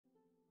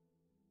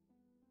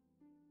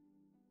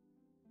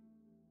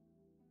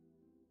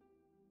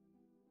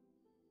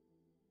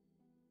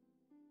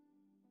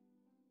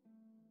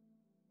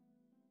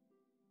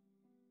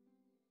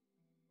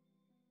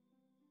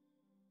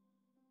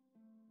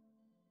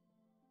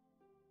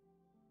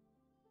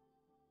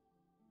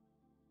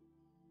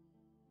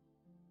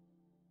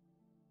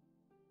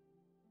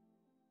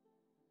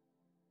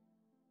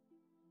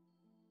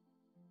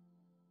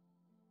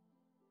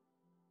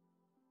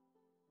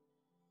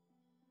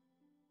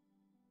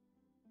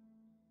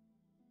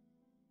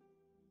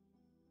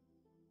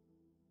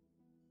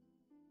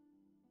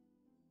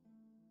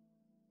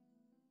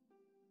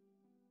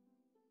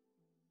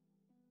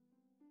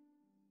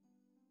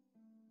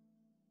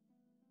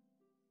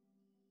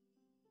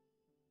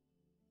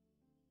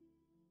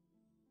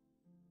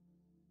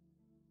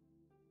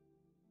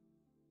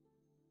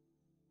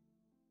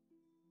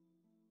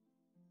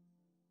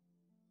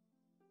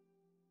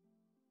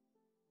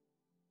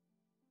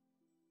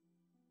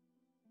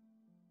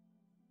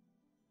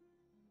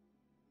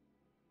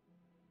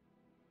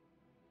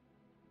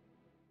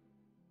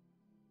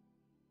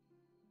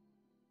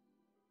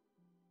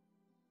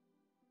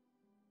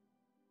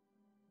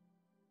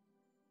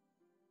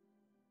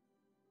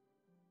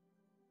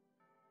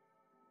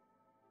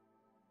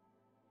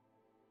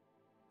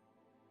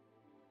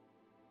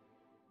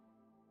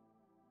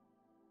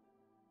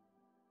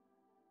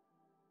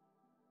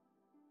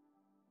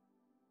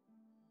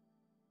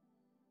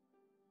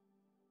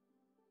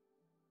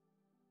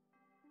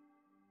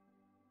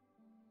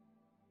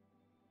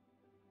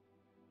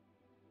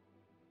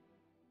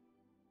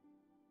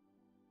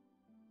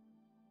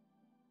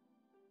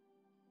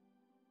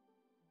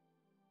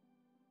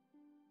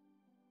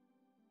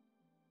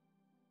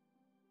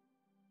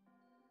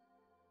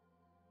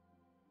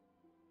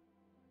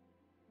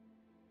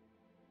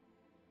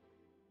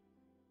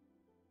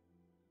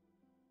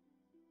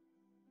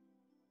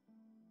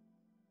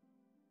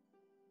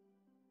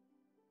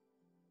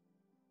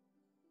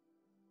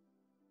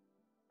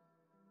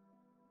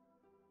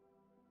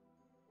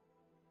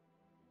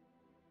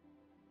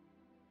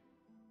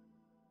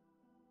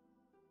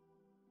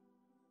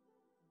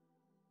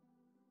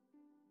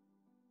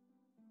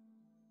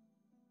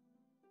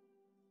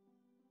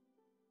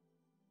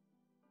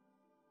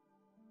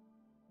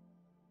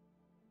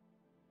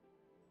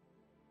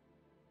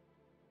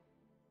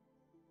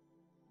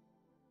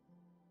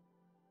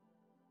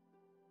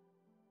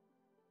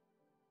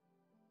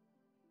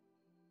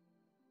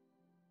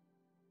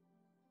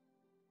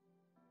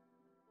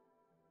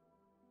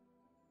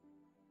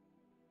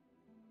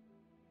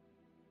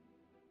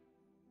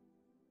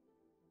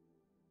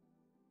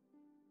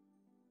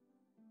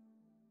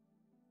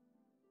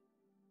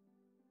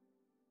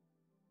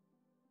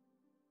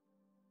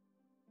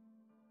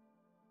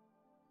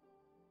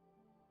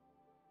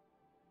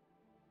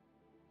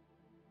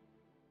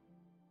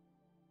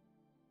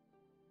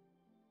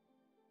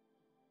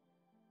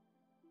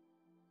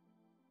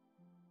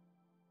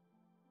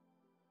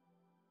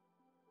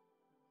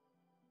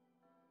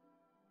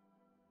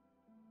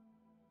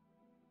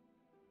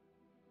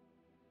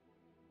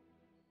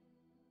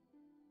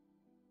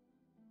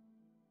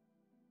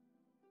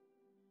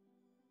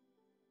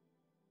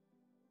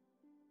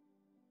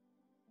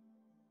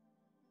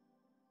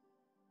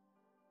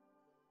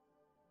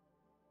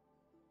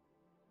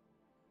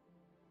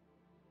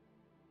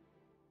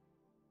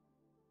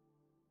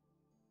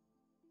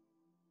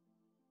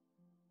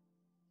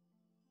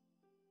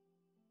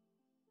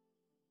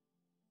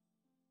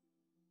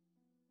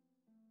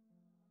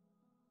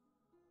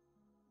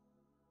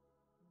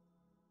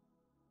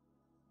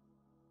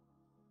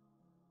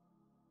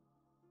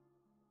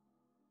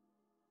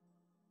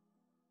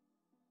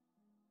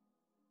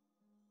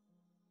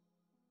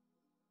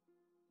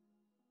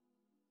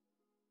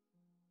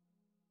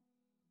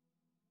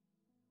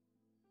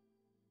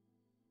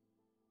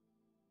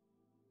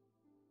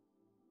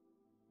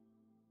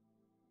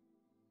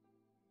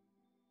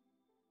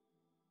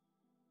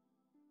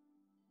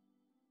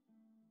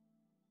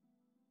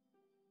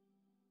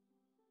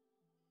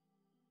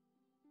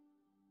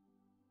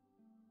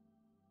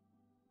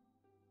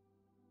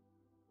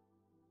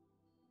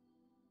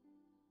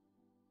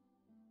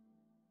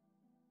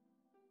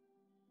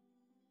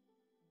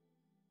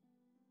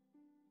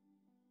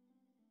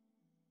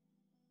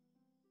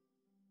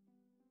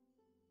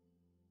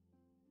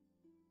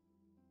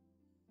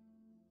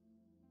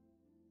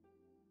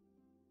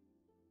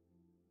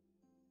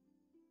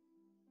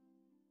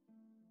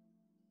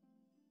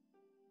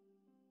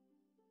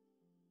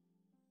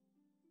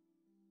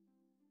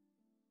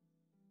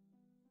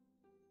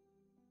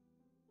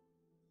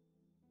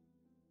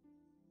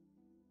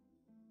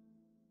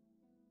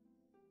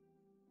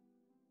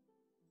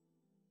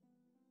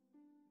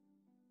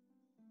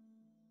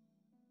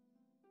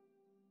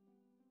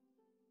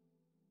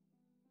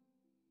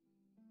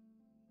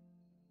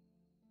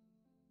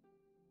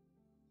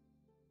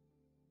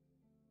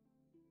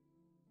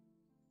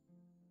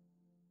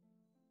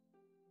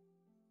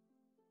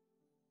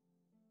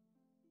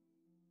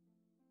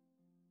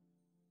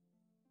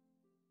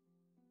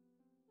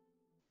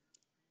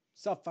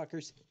Sup,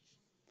 fuckers?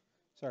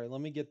 Sorry,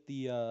 let me get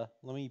the,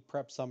 let me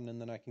prep something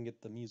and then I can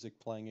get the music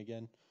playing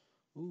again.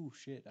 Ooh,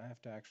 shit, I have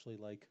to actually,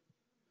 like...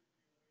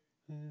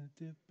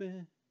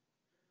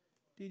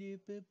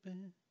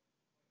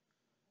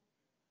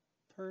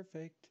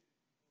 Perfect.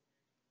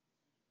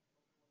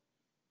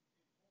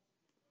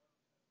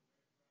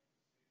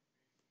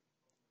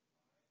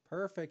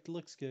 Perfect,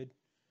 looks good.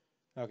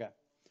 Okay.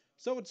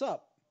 So what's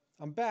up?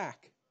 I'm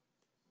back.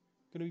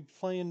 Gonna be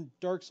playing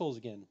Dark Souls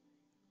again.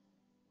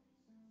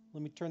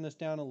 Let me turn this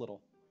down a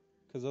little.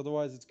 Because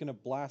otherwise it's gonna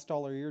blast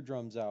all our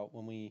eardrums out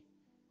when we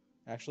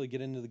actually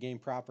get into the game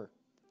proper.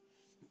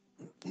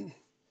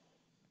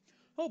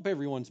 Hope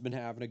everyone's been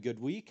having a good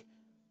week.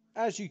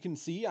 As you can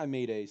see, I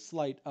made a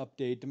slight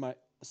update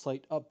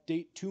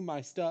to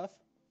my stuff.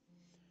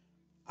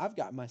 I've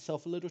got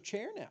myself a little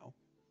chair now.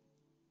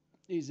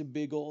 It's a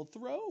big old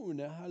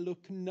throne. I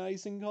look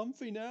nice and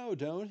comfy now,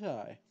 don't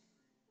I?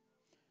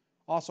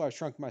 Also, I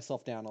shrunk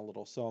myself down a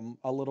little, so I'm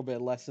a little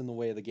bit less in the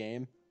way of the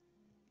game.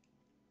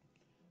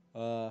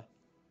 So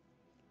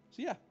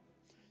yeah.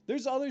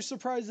 There's other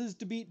surprises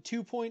to beat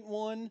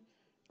 2.1,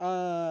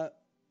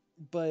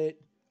 but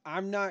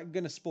I'm not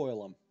going to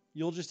spoil them.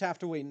 You'll just have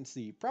to wait and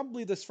see.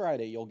 Probably this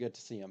Friday you'll get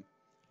to see them.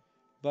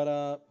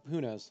 But,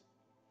 who knows?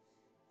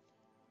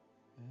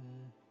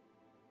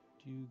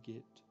 Do you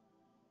get,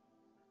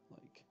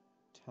 like,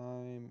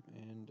 time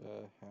and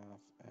a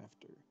half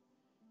after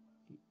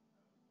 8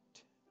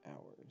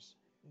 hours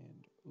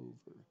and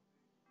over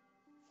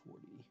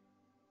 40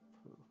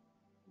 per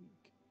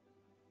week.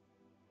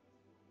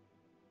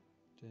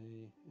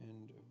 Day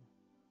and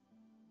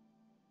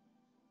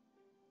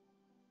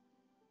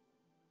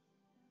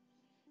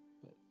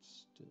but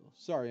still.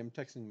 Sorry, I'm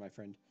texting my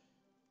friend.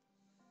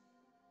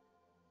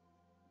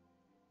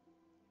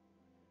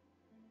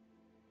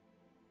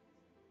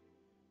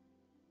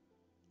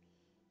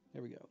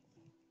 There we go.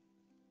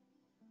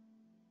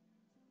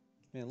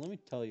 Man, let me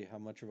tell you how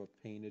much of a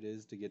pain it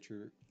is to get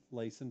your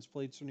license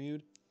plates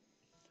renewed.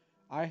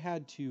 I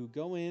had to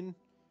go in,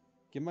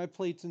 get my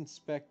plates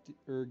inspected,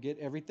 or get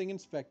everything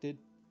inspected,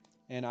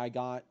 and I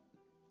got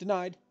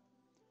denied.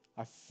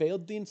 I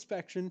failed the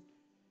inspection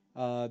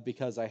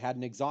because I had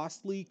an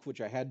exhaust leak, which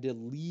I had to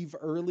leave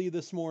early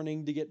this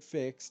morning to get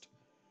fixed.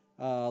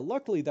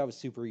 Luckily, that was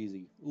super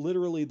easy.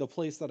 Literally, the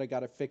place that I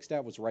got it fixed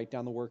at was right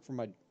down the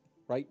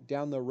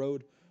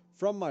road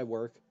from my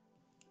work.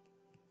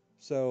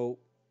 So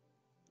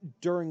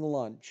during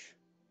lunch,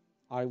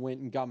 I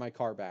went and got my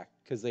car back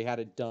because they had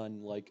it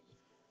done like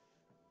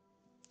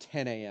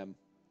 10 a.m.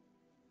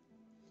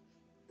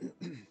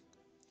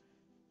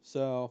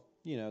 So,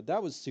 you know,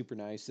 that was super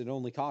nice. It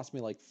only cost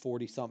me like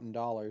 40 something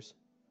dollars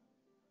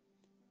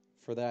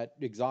for that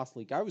exhaust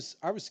leak. I was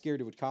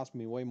scared it would cost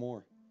me way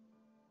more.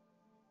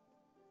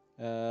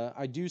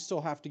 I do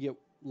still have to get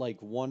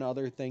like one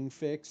other thing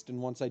fixed, and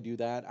once I do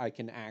that, I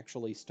can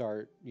actually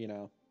start, you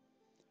know,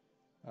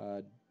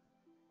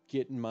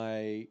 getting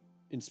my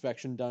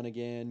inspection done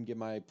again, get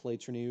my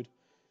plates renewed.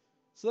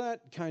 So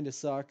that kind of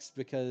sucks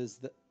because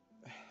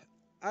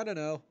I don't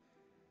know.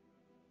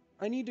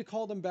 I need to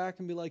call them back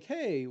and be like,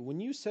 hey, when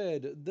you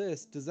said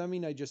this, does that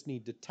mean I just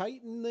need to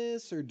tighten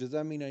this, or does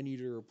that mean I need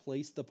to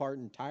replace the part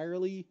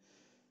entirely?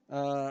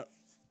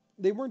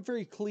 They weren't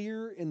very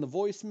clear in the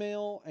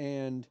voicemail,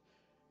 and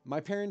my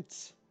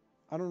parents,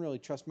 I don't really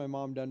trust my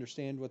mom to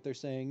understand what they're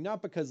saying.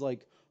 Not because,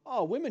 like,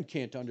 oh, women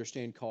can't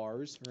understand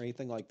cars or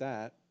anything like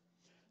that.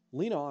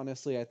 Lena,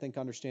 honestly, I think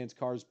understands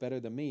cars better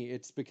than me.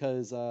 It's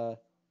because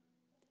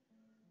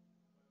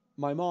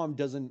my mom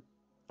doesn't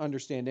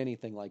understand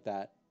anything like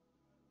that.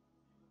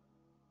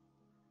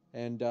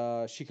 And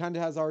she kind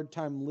of has a hard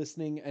time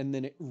listening and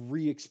then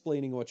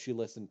re-explaining what she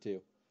listened to.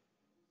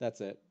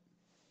 That's it.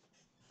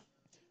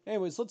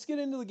 Anyways, let's get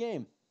into the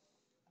game.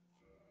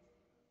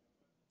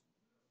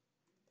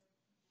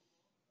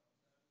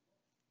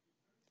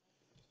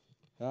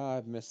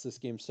 I've missed this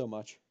game so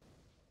much.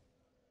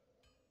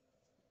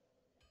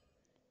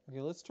 Okay,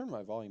 let's turn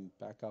my volume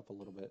back up a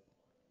little bit.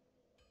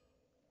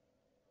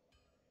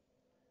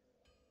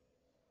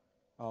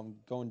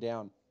 Going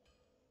down.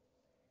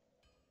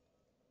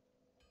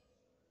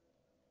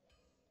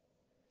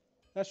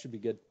 That should be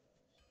good.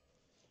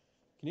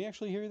 Can you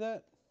actually hear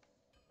that?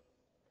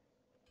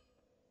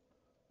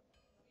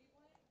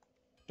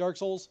 Dark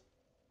Souls?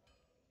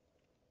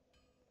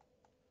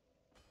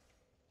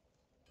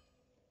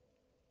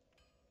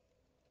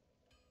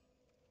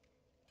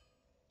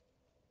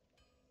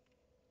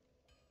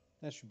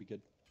 That should be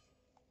good.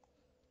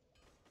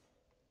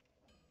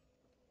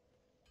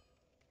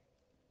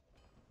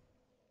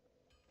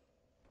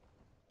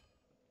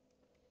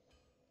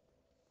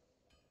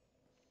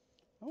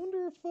 I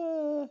wonder if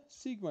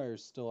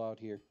Siegmeyer's still out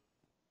here.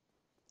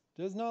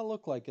 Does not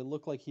look like it.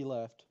 Looked like he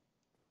left.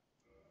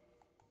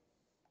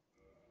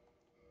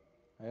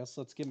 I guess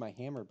let's get my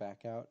hammer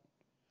back out.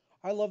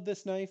 I love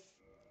this knife.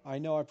 I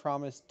know I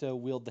promised to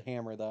wield the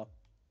hammer, though.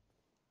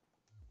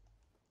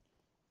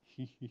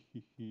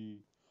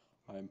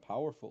 I'm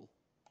powerful.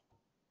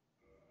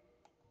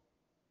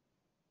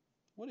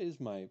 What is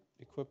my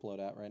equip load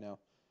at right now?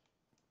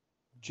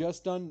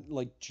 just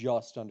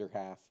under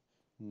half.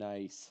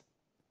 Nice.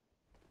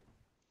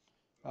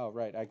 Oh,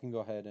 right. I can go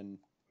ahead and...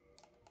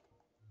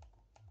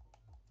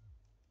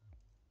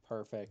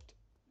 Perfect.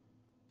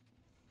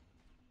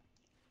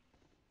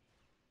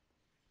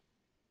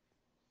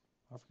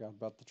 I forgot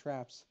about the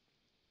traps.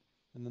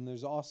 And then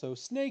there's also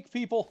snake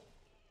people.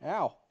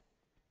 Ow.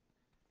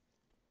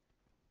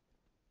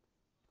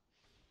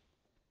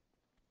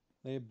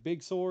 They have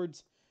big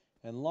swords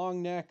and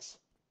long necks.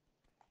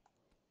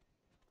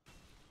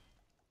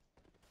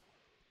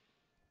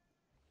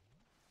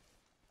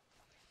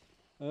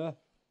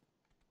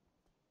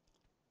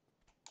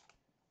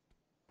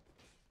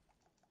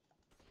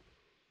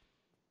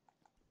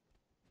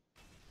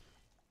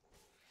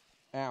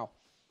 Ow.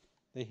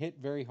 They hit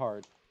very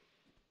hard.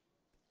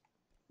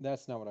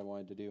 That's not what I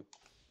wanted to do.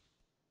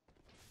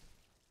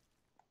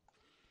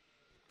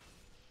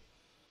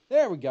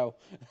 There we go.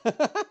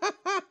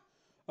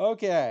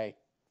 Okay.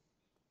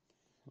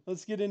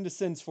 Let's get into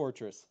Sin's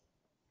Fortress.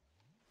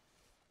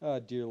 Oh,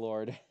 dear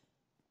Lord.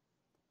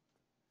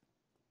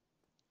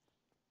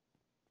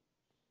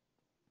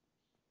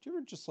 Do you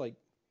ever just, like,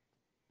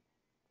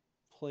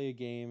 play a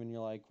game and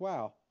you're like,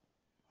 wow,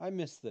 I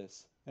missed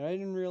this. And I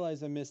didn't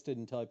realize I missed it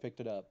until I picked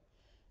it up.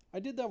 I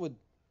did that with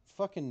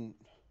fucking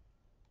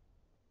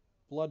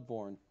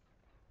Bloodborne.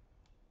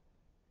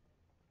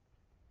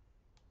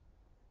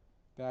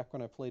 Back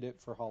when I played it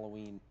for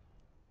Halloween.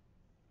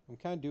 I'm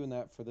kind of doing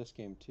that for this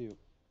game, too.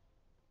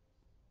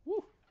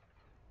 Woo!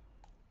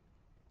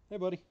 Hey,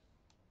 buddy.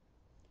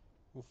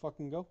 We'll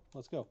fucking go.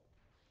 Let's go.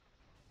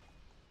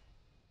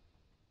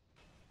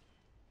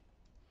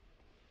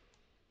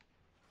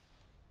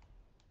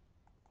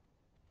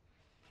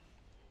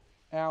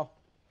 Ow.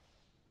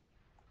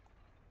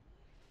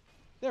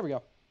 There we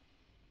go.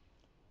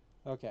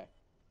 Okay.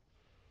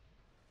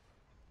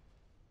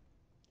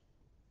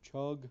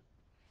 Chug. And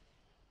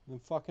then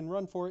fucking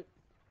run for it.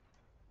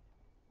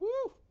 Woo!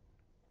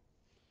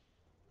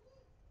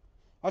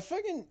 I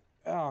fucking...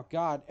 Oh,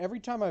 God. Every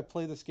time I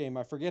play this game,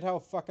 I forget how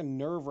fucking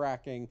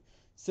nerve-wracking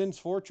Sin's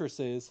Fortress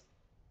is.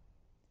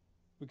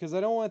 Because I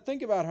don't want to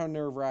think about how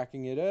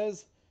nerve-wracking it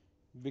is.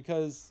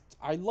 Because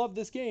I love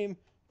this game,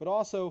 but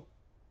also,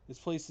 this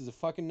place is a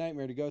fucking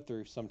nightmare to go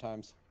through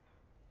sometimes.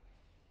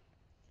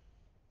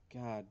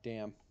 God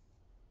damn.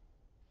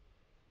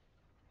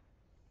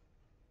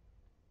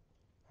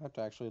 I have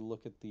to actually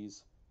look at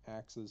these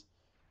axes.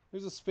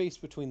 There's a space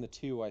between the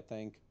two, I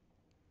think.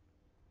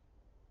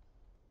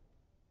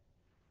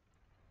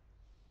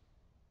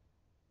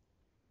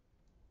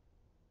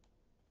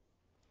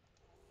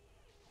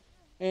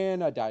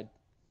 And I died.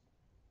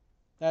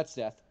 That's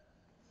death.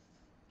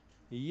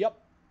 Yep.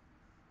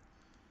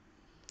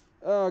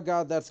 Oh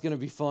god, that's gonna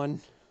be fun.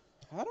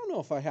 I don't know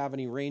if I have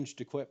any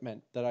ranged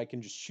equipment that I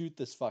can just shoot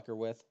this fucker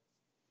with.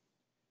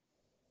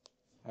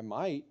 I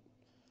might.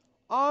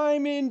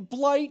 I'm in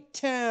Blight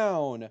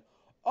Town!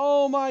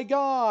 Oh my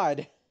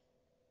god!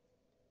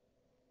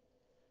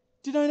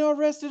 Did I not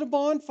rest at a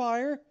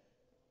bonfire?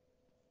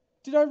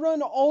 Did I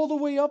run all the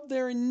way up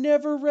there and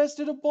never rest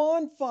at a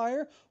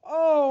bonfire?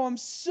 Oh, I'm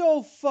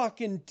so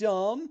fucking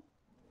dumb.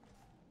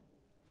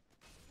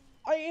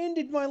 I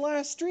ended my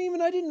last stream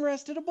and I didn't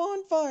rest at a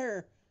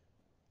bonfire.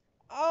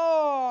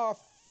 Oh,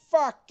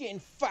 fucking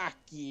fuck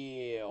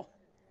you.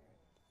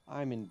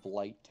 I'm in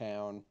Blight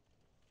Town.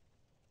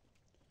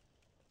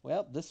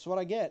 Well, this is what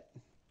I get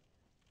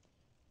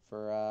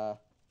for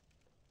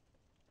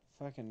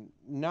fucking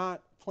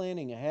not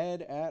planning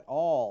ahead at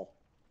all.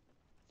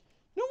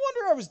 No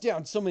wonder I was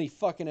down so many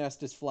fucking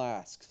Estus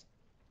flasks.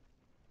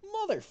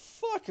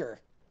 Motherfucker.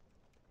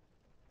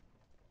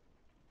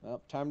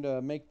 Well, time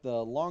to make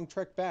the long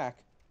trek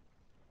back.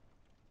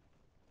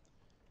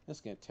 This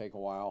is going to take a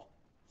while.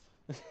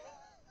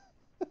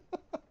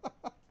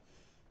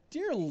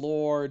 Dear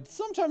Lord,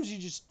 sometimes you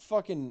just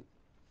fucking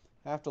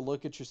have to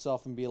look at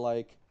yourself and be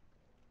like,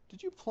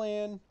 did you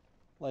plan,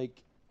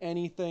 like,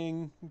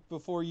 anything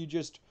before you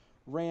just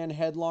ran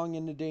headlong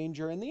into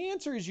danger? And the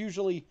answer is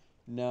usually,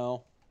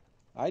 no,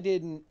 I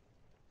didn't.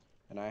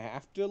 And I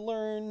have to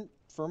learn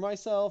for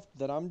myself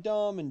that I'm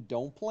dumb and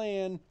don't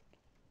plan.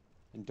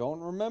 And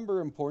don't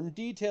remember important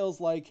details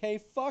like, hey,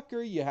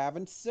 fucker, you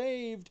haven't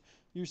saved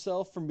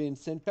yourself from being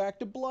sent back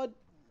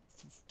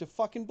to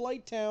fucking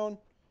Blight Town.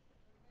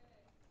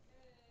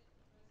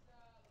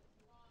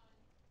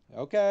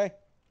 Okay.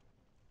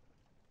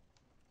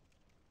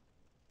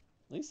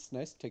 At least it's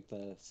nice to take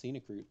the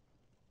scenic route.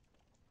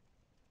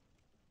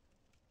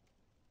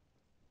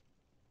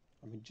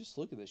 I mean, just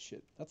look at this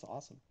shit. That's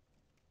awesome.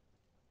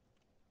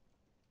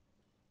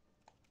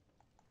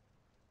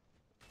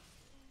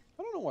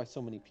 I don't know why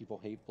so many people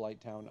hate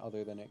Blighttown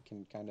other than it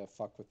can kind of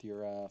fuck with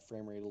your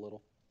frame rate a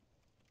little.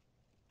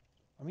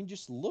 I mean,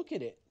 just look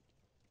at it.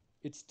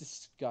 It's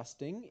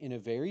disgusting in a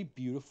very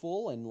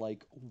beautiful and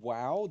like,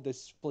 wow,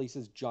 this place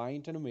is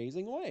giant and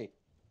amazing way.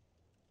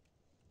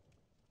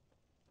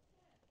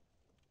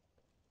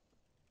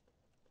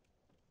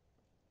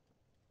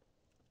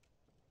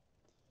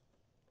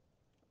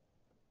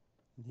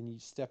 And then you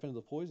step into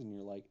the poison and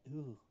you're like,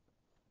 ooh,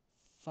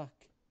 fuck.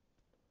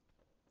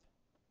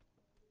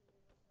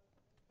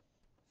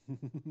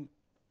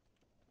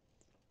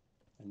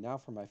 And now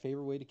for my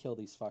favorite way to kill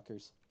these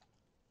fuckers.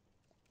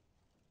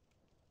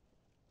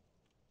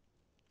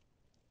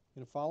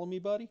 Gonna follow me,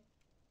 buddy?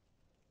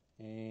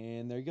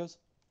 And there he goes.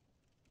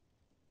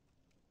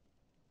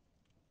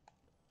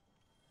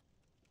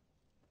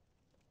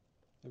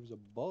 There was a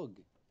bug.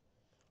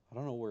 I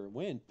don't know where it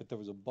went, but there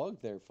was a bug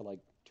there for like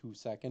 2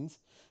 seconds.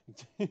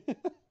 At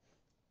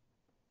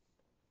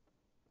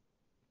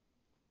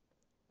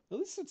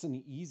least it's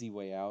an easy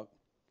way out.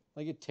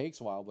 Like, it takes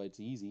a while, but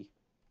it's easy.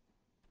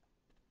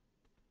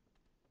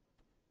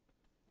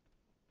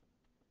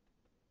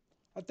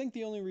 I think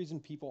the only reason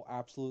people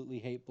absolutely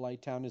hate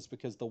Blighttown is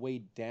because the way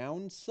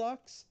down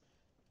sucks.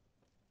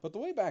 But the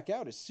way back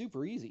out is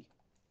super easy.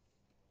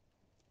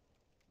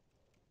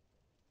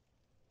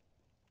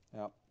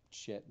 Oh,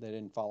 shit. They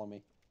didn't follow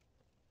me.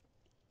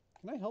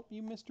 Can I help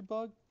you, Mr.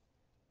 Bug?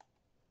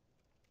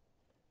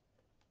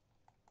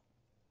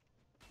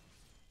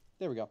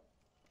 There we go.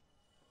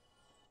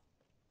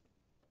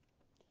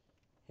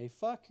 Hey,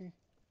 fucker.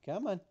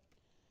 Come on.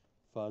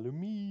 Follow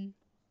me.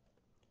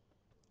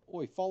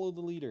 Oi, follow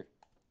the leader.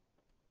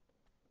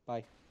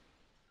 Bye.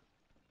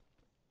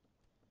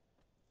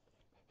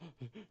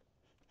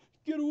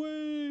 Get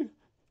away!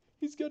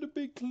 He's got a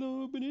big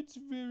club and it's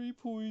very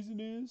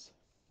poisonous.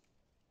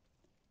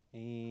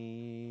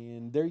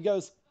 And there he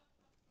goes.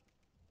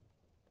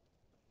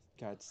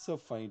 God, it's so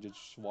funny to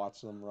just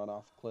watch them run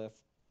off a cliff.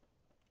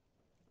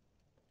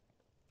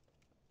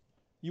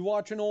 You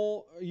watching some No, I'm not.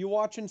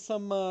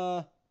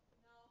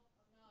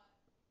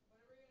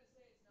 Whatever you're gonna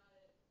say, it's not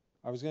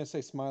it. I was gonna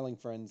say Smiling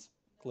Friends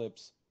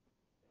clips.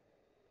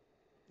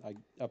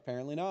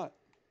 Apparently not.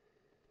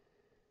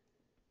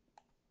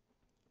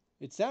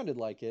 It sounded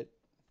like it.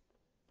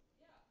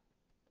 Yeah,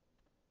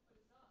 but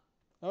it's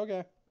not.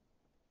 Okay.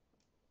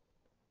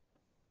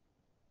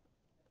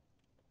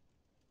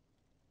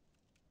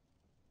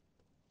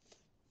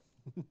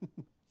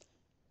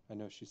 I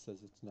know she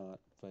says it's not,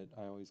 but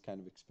I always kind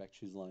of expect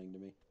she's lying to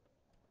me.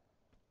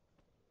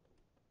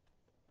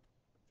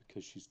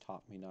 Because she's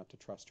taught me not to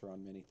trust her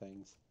on many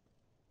things.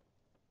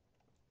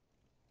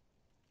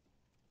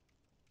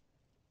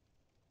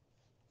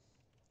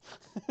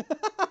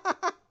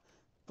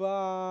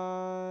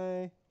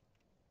 Bye.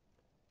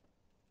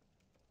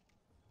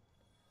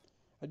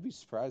 I'd be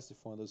surprised if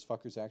one of those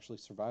fuckers actually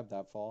survived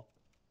that fall.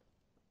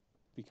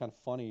 It'd be kind of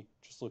funny.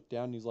 Just look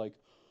down and he's like,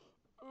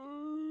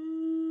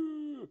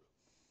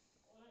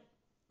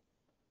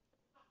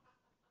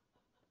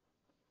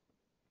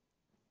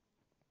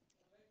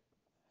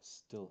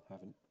 still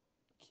haven't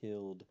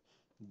killed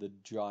the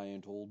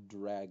giant old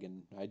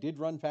dragon. I did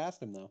run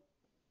past him, though.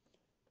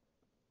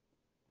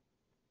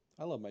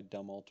 I love my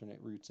dumb alternate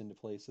routes into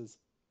places.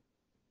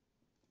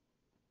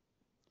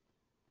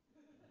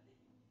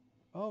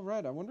 Oh,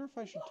 right. I wonder if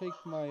I should take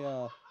my,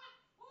 Holy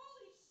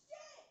shit!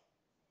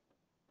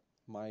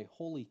 my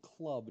holy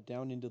club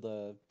down into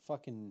the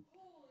fucking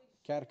Holy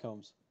shit!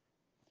 catacombs.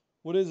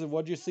 What is it?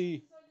 What'd you see?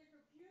 It's on your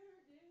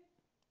computer, dude.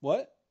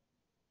 What?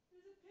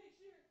 There's a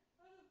picture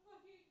of the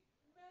fucking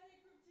medic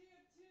from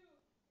TF2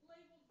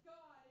 labeled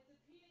God. It's a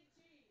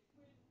PNG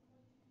with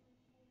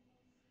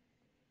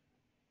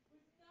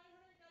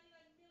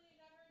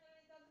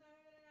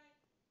 999,999,999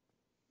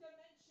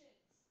 dimensions.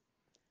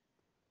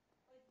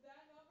 Like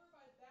that number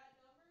by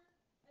that number,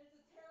 and it's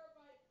a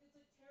terabyte. It's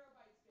like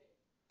terabytes big.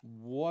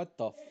 What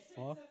the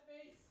fuck? It's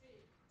amazing.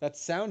 That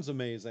sounds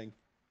amazing.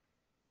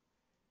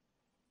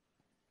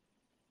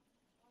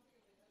 I'm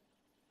watching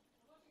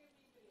a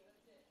meme video.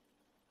 That's it.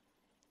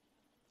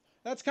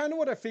 That's kind of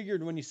what I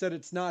figured when you said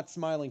it's not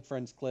Smiling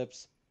Friends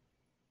clips.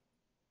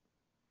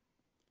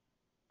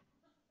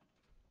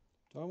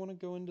 Do I want to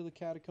go into the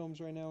catacombs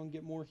right now and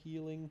get more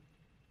healing?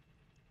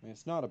 I mean,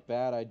 it's not a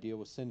bad idea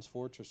with Sin's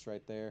Fortress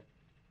right there.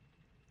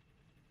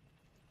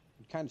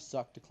 It kind of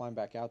sucked to climb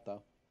back out,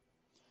 though.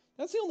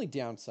 That's the only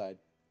downside.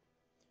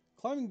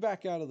 Climbing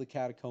back out of the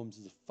catacombs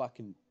is a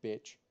fucking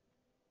bitch.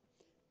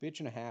 Bitch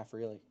and a half,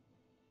 really.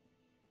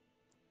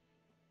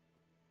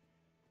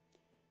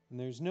 And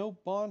there's no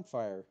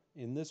bonfire.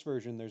 In this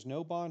version, there's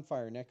no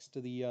bonfire next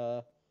to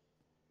the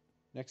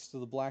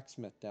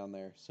blacksmith down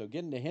there. So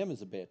getting to him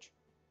is a bitch.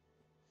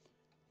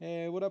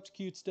 Hey, what up,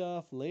 cute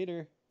stuff?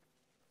 Later.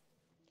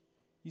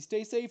 You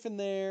stay safe in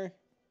there.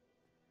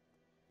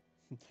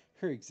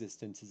 Her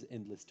existence is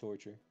endless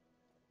torture.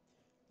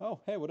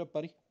 Oh, hey, what up,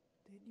 buddy?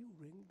 Did you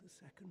ring the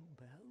second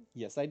bell?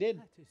 Yes, I did.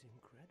 That is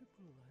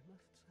incredible, I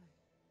must say.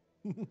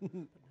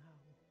 But now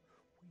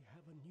we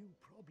have a new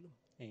problem.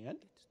 And?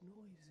 It's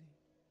noisy,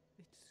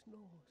 it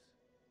snores,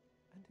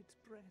 and its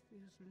breath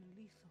is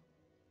lethal.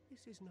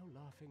 This is no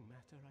laughing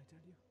matter, I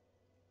tell you.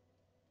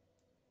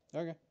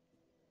 Okay.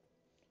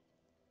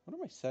 What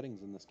are my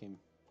settings in this game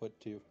put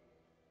to?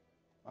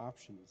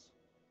 Options.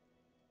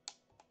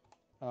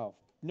 Oh,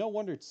 no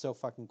wonder it's so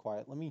fucking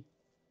quiet. Let me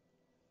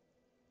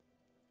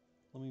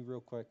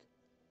real quick.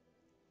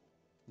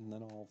 And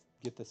then I'll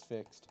get this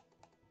fixed.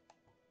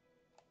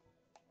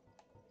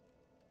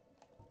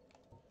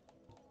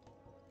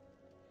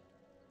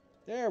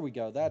 There we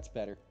go. That's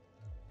better.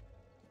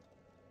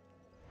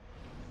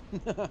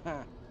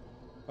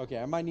 Okay,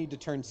 I might need to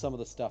turn some of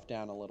the stuff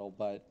down a little,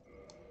 but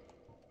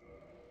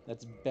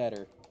that's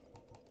better.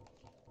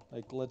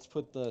 Like, let's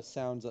put the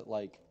sounds at,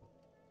 like,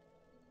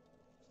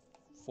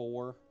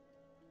 4.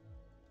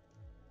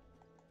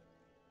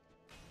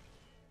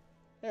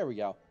 There we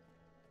go.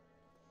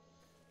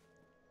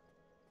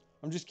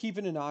 I'm just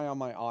keeping an eye on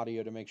my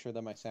audio to make sure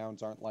that my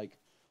sounds aren't, like,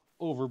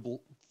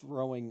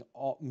 overthrowing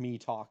me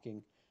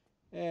talking.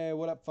 Hey,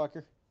 what up,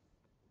 fucker?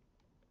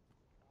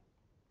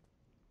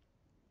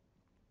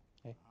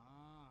 Hey.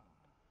 Ah,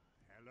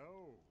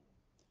 hello.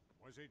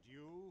 Was it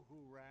you who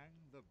rang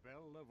the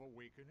bell of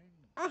awakening?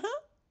 Uh-huh.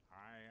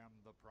 I am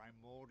the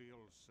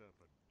primordial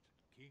serpent,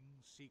 King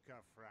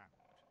Seeker Framt.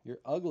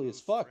 You're ugly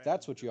as close fuck,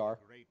 that's friend what you of are.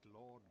 the great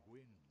Lord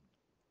Gwyn,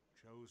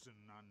 chosen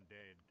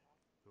undead,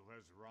 who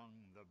has rung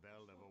the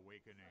bell of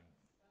awakening.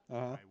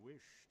 Uh-huh. I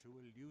wish to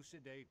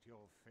elucidate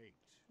your fate.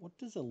 What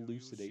does Do you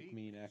elucidate seek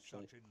mean,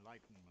 actually? such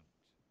enlightenment?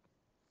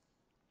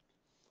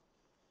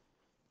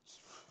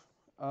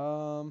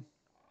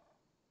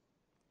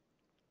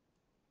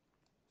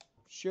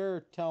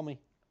 Sure, tell me.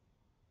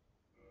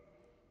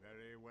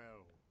 Very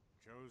well,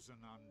 chosen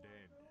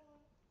undead.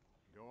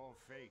 Your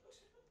fate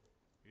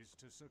is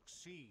to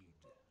succeed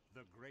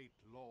the great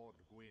Lord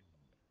Gwyn,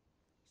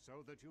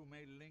 so that you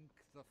may link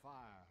the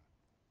fire,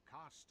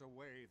 cast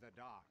away the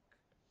dark,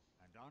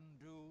 and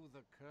undo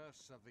the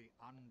curse of the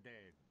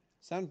undead.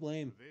 Sound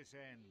lame. To this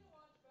end,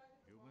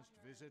 you must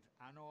visit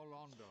Anor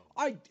Londo.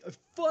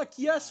 Fuck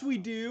yes we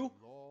do.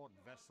 The Lord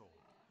Vessel.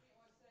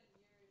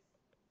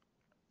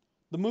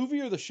 The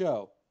movie or the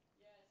show?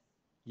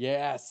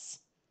 Yes. Yes.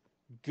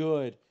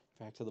 Good.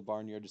 Back to the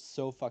Barnyard is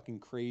so fucking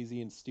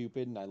crazy and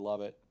stupid, and I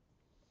love it.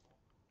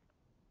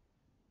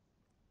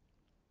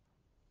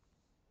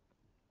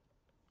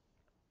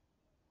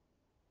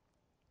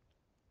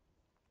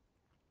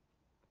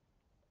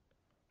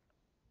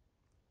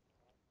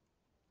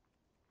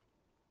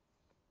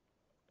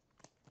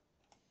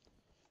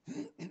 I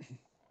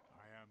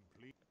am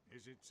pleased.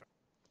 Is it so?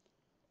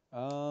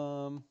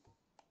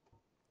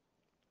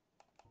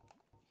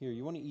 Here,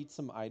 you want to eat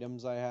some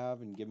items I have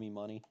and give me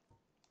money?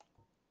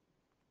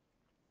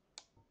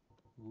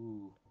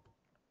 Ooh.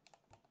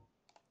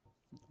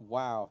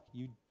 Wow,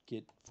 you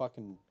get fuck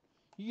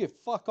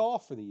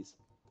off for these.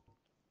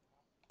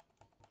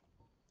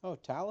 Oh,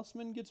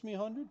 talisman gets me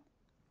 100?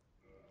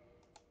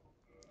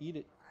 Eat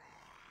it.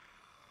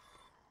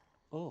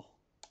 Oh.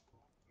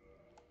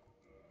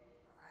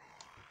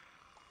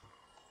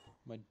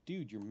 My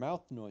dude, your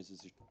mouth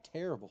noises are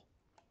terrible.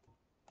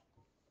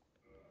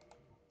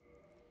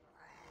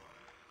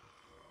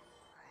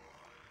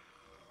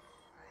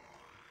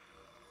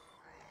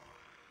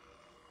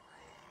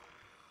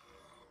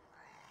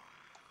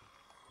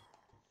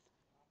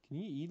 Can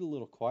you eat a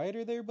little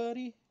quieter there,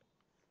 buddy?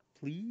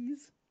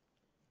 Please?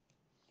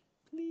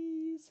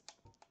 Please?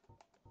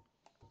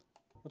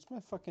 What's my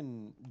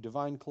fucking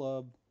divine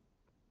club?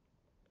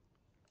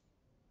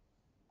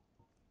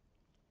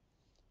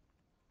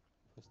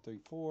 Plus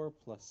 34,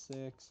 plus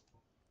 6.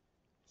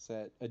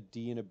 Set a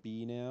D and a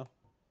B now.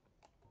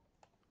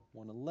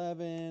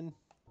 111.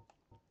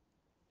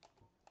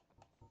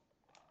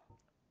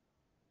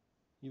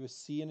 You have a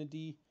C and a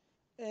D?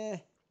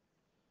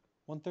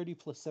 130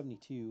 plus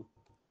 72.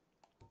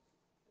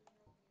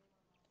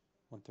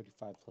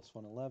 135 plus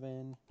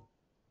 111.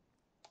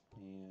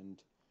 And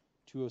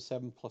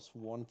 207 plus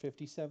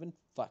 157.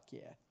 Fuck yeah.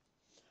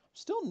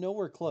 Still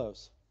nowhere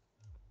close.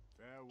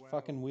 Farewell.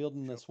 Fucking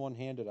wielding this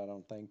one-handed, I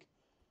don't think.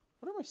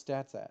 What are my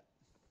stats at?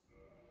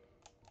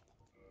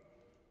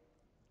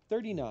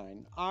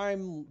 39.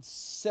 I'm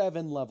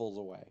 7 levels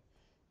away.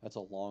 That's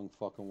a long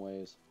fucking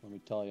ways, let me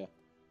tell you.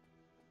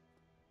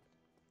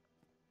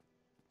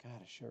 God,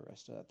 I sure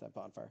rested at that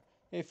bonfire.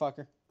 Hey,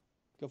 fucker.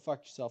 Go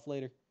fuck yourself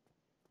later.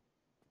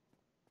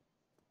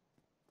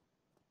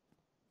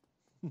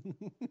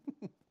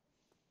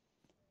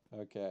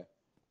 Okay.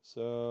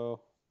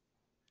 So,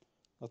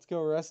 let's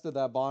go rest at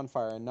that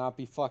bonfire and not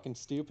be fucking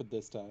stupid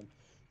this time.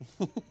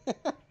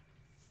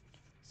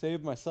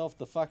 Save myself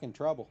the fucking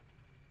trouble.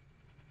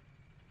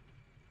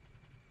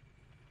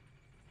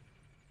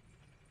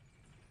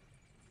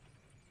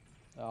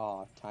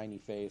 Aw, tiny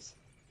face.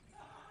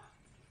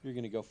 You're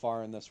gonna go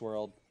far in this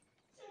world.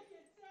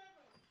 Chicken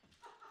sandwich.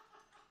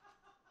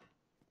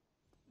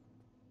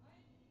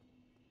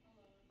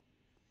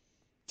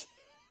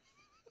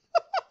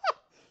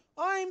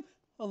 I'm alone. I'm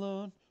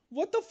alone.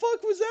 What the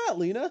fuck was that,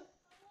 Lena? I want to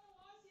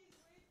watch these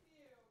with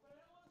you, but I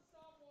don't want to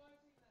stop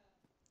watching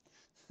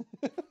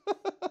them. I'm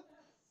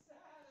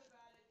sad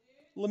about it,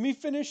 dude. Let me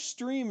finish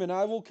stream and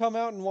I will come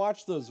out and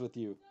watch those with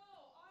you. No,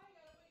 I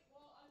gotta wait.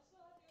 Well, I still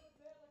have to go to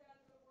bed. Like I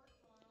have to go to work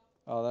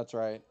tomorrow. Oh, that's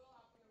right. I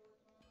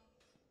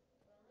will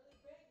have to go to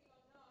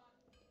work tomorrow, but I'm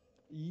really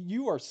banking on not.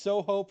 You are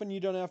so hoping you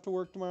don't have to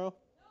work tomorrow? No,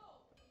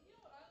 you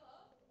know what I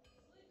love?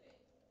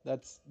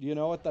 Sleeping. You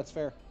know what? That's You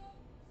know fair. what I love?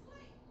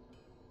 Sleep.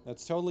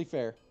 That's totally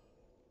fair. Is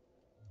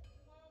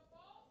it my own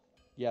fault?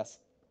 Yes.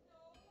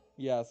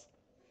 No. Yes.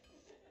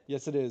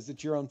 Yes, it is.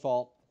 It's your own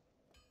fault.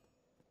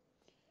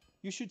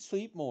 You should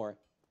sleep more. I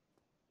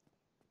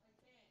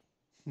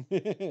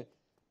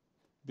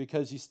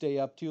Because you stay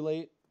up too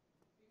late?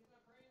 Because my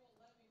brain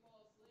won't let me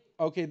fall asleep.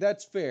 Okay,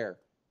 that's fair.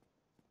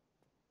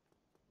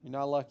 You're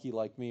not lucky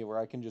like me where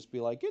I can just be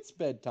like, it's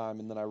bedtime,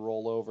 and then I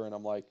roll over and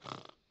I'm like,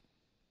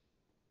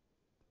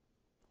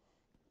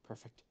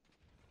 perfect.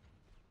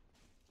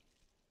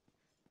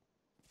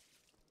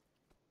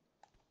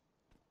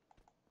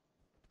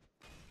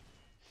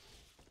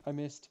 I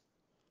missed.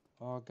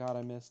 Oh, God,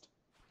 I missed.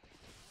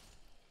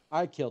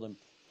 I killed him.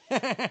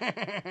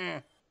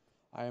 I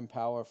am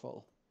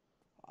powerful.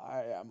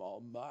 I am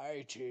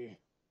almighty.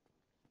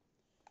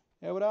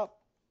 Hey, what up?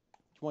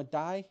 You want to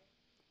die?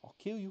 I'll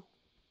kill you.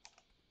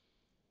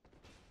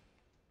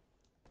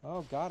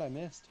 Oh, God, I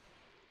missed.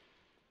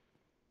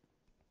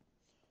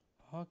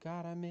 Oh,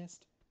 God, I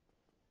missed.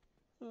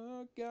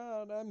 Oh,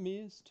 God, I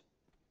missed.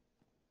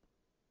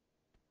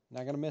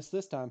 Not gonna miss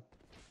this time.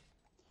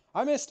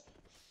 I missed!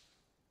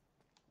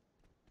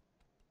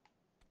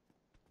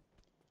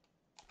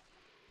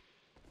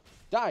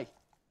 Die!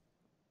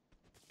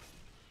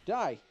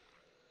 Die!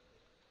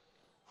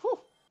 Whew!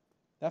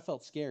 That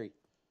felt scary.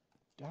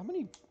 How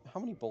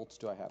many bolts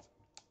do I have?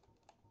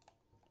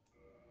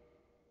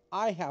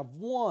 I have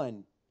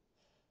one!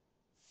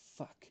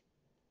 Fuck.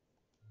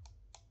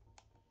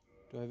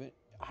 Do I have it?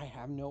 I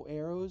have no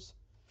arrows?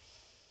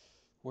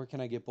 Where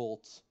can I get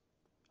bolts?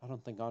 I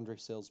don't think Andre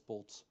sells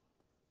bolts.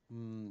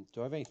 Do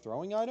I have any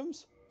throwing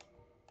items?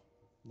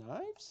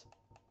 Knives?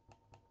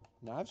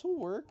 Knives will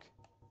work.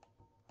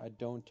 I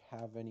don't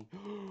have any.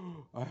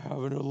 I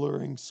have an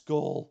alluring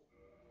skull.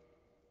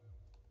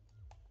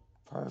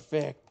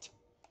 Perfect.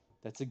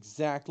 That's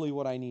exactly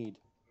what I need.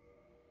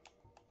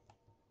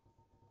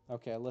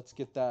 Okay, let's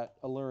get that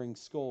alluring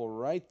skull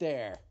right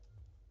there.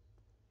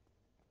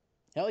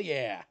 Hell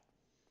yeah.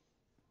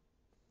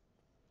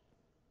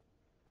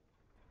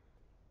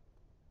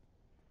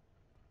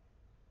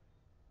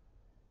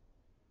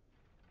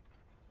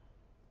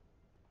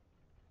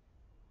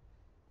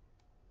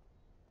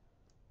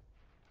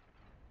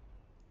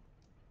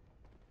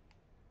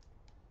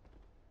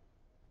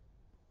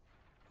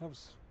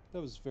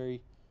 That was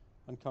very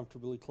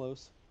uncomfortably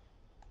close.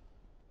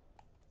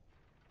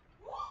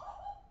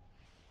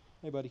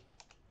 Hey, buddy.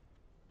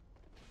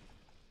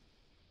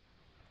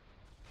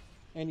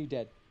 And you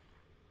dead.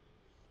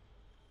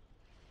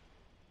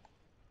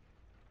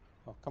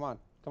 Oh, come on.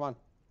 Come on.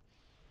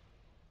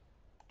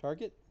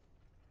 Target.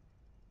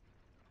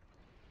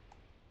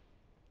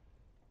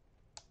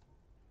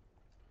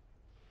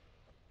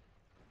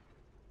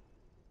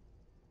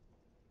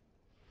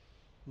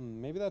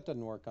 Maybe that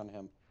doesn't work on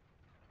him.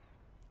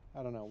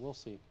 I don't know. We'll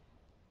see.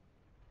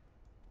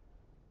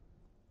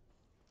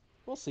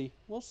 We'll see.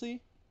 We'll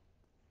see.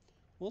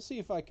 We'll see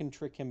if I can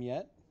trick him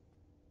yet.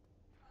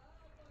 I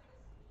want to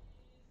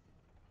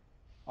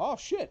sneeze. Oh,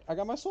 shit. I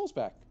got my souls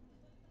back.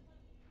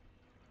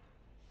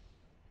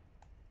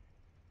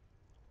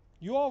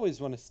 You always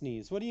want to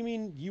sneeze. What do you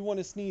mean you want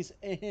to sneeze?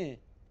 I want to sneeze.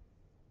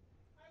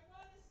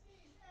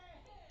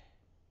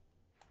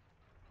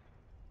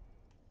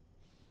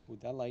 Ooh,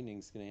 that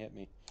lightning's going to hit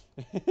me.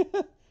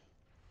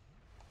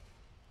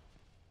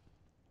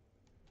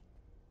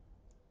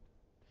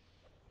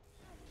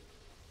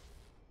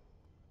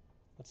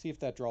 Let's see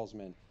if that draws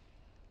him in.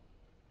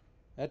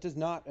 That does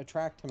not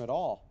attract him at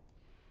all.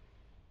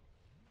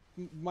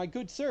 My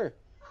good sir,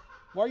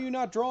 why are you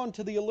not drawn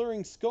to the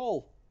alluring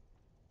skull?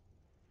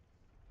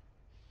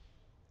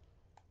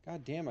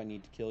 God damn, I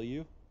need to kill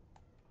you.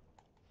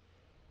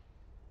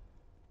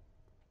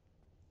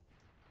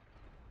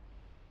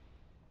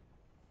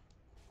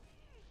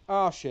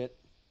 Oh, shit.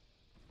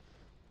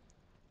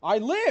 I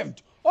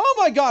lived! Oh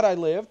my god, I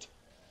lived!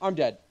 I'm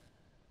dead.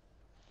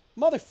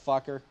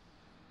 Motherfucker.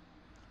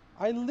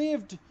 I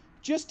lived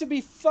just to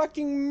be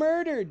fucking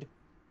murdered.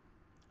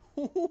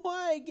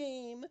 Why,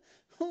 game?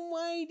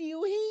 Why do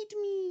you hate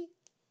me?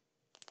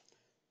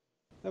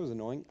 That was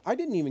annoying. I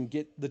didn't even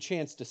get the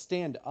chance to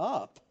stand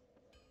up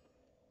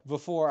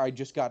before I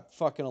just got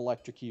fucking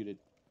electrocuted.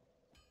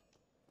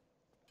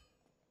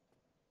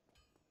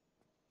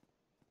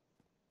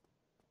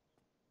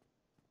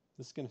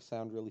 This is gonna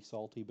sound really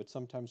salty, but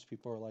sometimes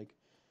people are like,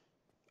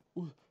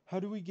 how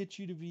do we get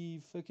you to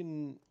be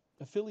fucking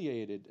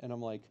affiliated? And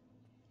I'm like,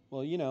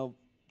 well, you know,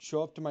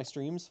 show up to my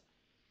streams.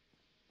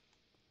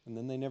 And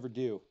then they never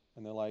do.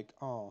 And they're like,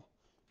 oh.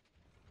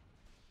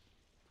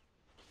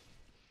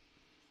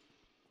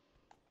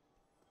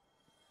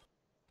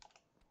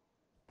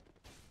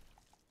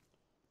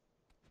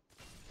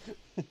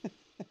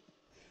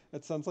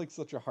 That sounds like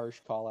such a harsh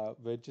call out,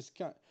 but it just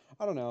kind of,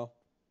 I don't know.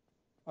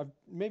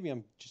 Maybe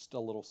I'm just a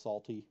little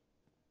salty.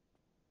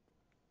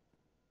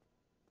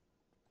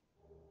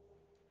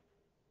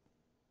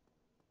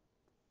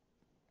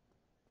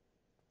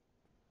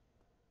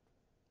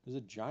 There's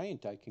a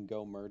giant I can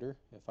go murder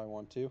if I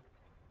want to.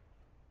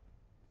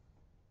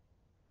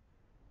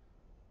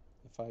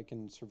 If I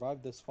can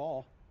survive this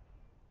fall.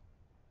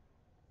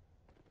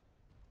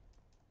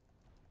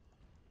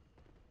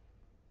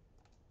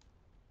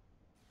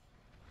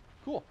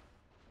 Cool.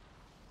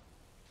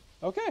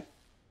 Okay.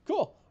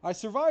 Cool. I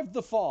survived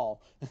the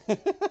fall.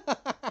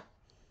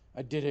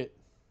 I did it.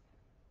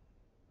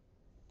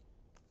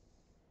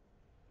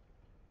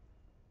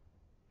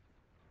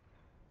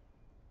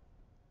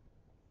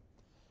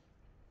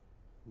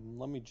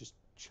 Let me just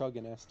chug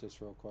an Estus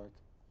real quick.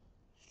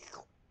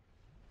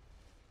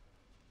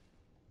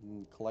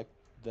 And collect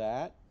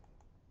that.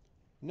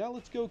 Now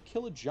let's go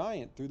kill a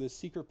giant through this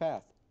secret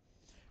path.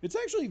 It's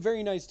actually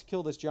very nice to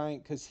kill this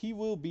giant because he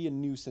will be a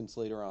nuisance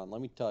later on,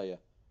 let me tell you.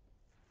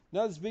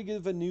 Not as big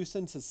of a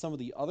nuisance as some of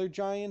the other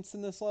giants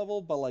in this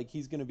level, but like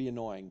he's going to be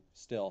annoying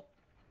still.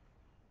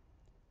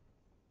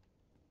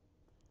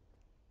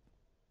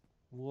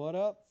 What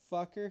up,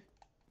 fucker?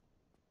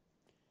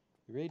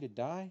 You ready to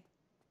die?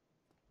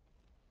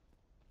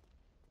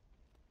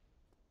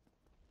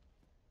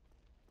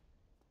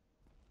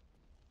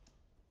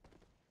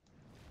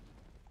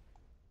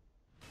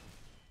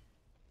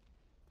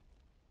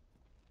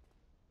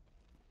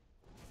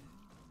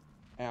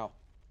 Ow.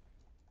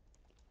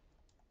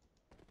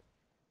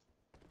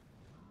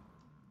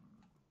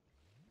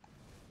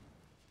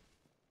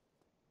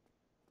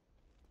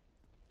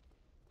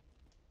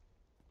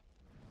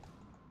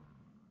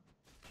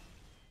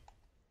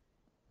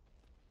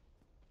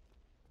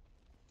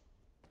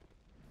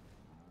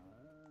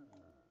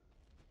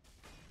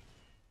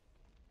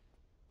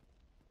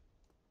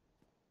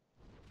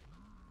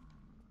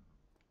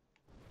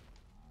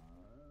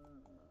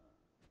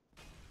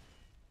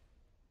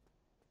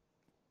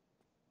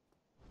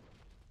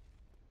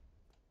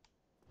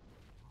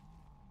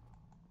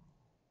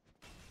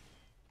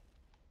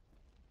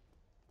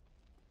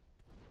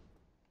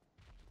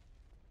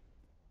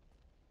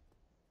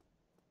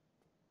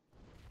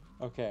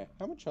 Okay,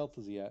 how much health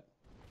is he at?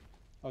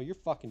 Oh, you're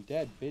fucking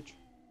dead, bitch.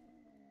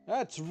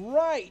 That's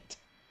right!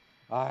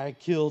 I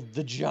killed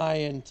the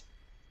giant.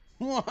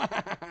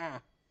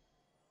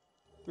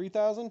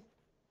 3,000?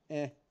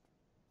 Eh.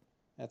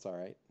 That's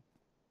alright.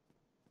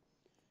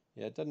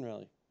 Yeah, it doesn't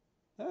really...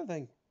 Now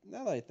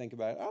that I think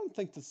about it, I don't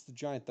think this is the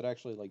giant that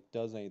actually, like,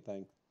 does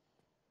anything.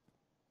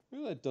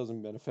 Really, it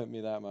doesn't benefit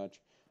me that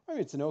much. I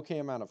mean, it's an okay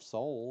amount of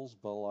souls,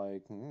 but,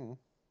 like,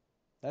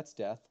 that's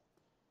death.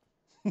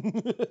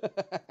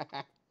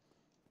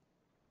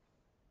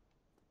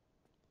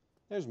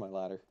 There's my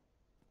ladder.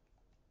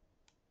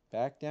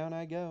 Back down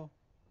I go.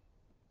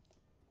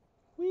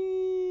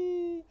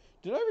 Whee!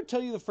 Did I ever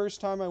tell you the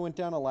first time I went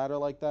down a ladder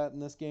like that in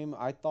this game,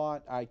 I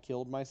thought I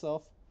killed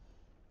myself?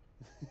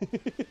 I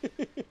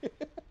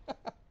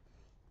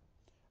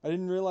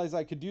didn't realize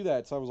I could do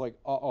that, so I was like,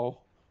 uh-oh,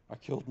 I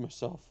killed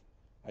myself.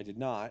 I did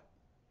not.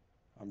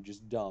 I'm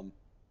just dumb.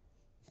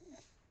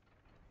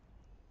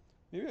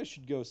 Maybe I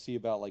should go see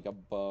about, like, a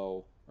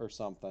bow or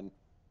something.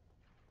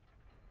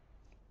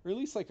 Or at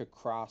least, like, a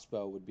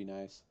crossbow would be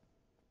nice.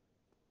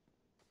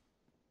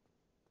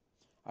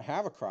 I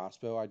have a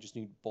crossbow, I just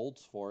need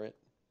bolts for it.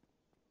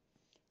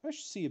 I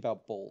should see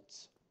about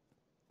bolts.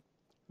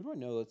 Who do I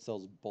know that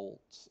sells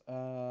bolts?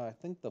 I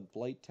think the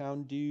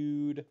Blighttown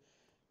dude.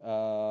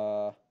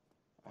 Does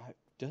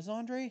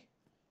Andre?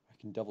 I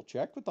can double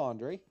check with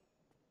Andre.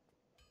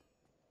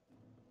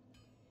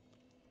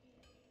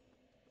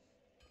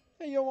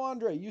 Hey, yo,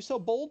 Andre, you sell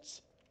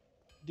bolts?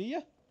 Do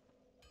you?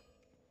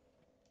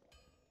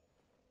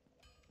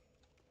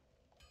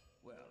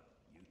 Well,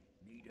 you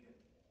need it.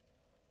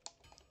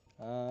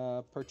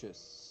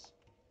 Purchase.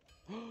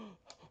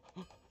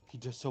 He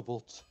does sell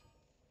bolts.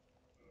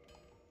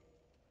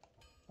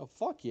 Oh,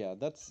 fuck yeah.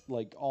 That's,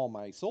 like, all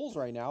my souls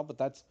right now, but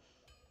that's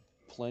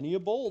plenty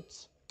of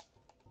bolts.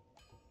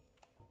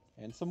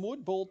 And some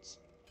wood bolts.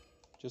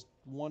 Just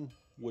one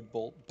wood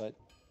bolt, but,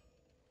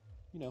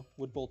 you know,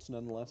 wood bolts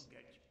nonetheless.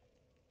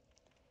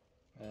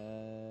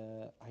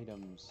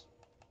 Items.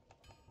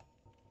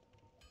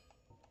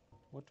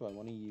 What do I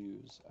want to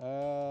use?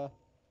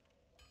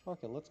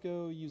 Okay, let's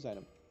go use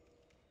item.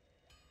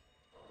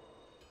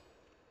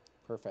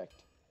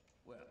 Perfect.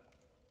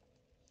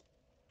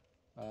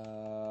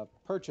 Well,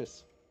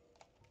 purchase.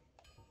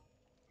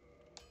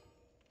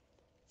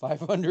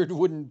 500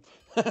 wooden.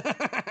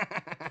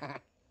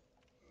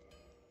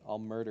 I'll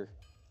murder.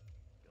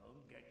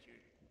 don't get you.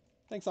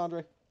 Thanks,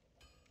 Andre.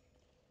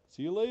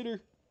 See you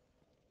later.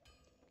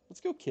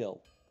 Let's go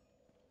kill.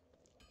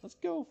 Let's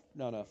go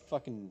on a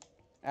fucking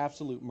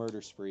absolute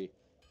murder spree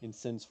in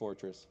Sin's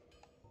Fortress.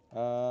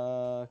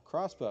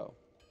 Crossbow.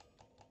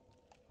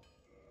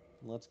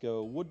 Let's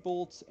go wood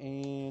bolts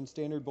and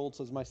standard bolts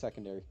as my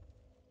secondary.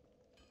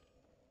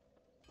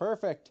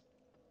 Perfect.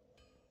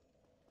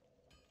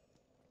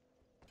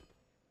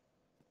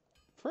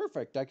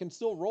 Perfect. I can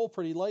still roll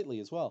pretty lightly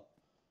as well.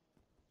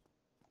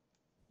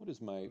 What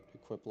is my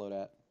equip load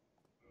at?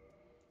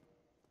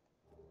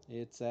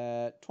 It's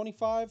at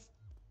 25.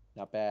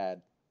 Not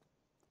bad.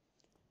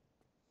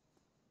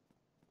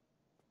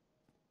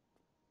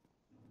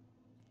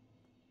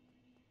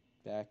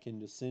 Back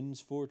into Sin's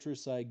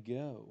Fortress I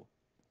go.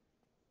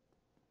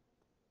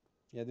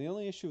 Yeah, the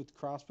only issue with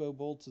crossbow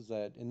bolts is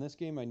that in this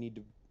game I need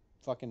to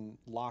fucking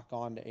lock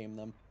on to aim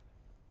them.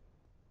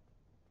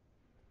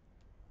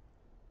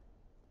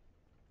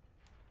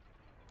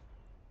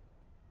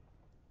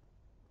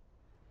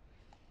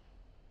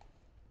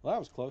 Well, that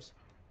was close.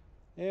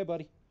 Hey,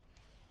 buddy.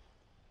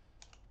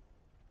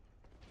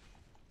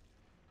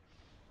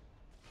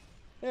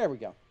 There we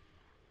go.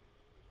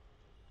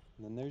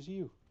 And then there's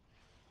you.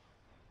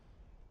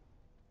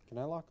 Can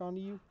I lock onto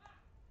you?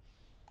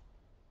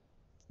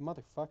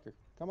 Motherfucker.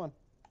 Come on.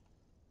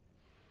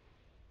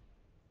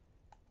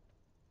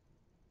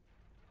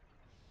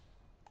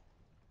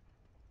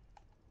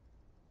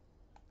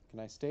 Can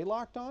I stay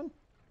locked on?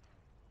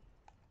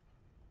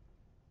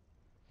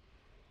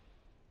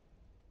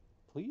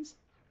 Please?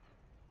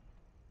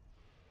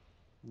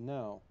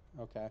 No.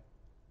 Okay.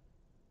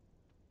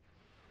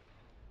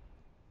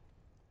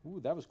 Ooh,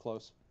 that was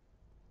close.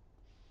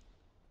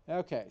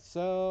 Okay,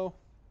 so...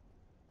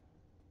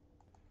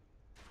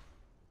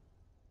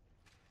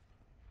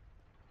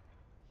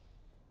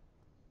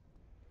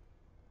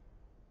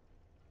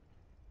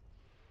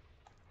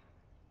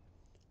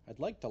 I'd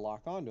like to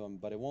lock onto him,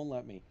 but it won't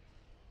let me.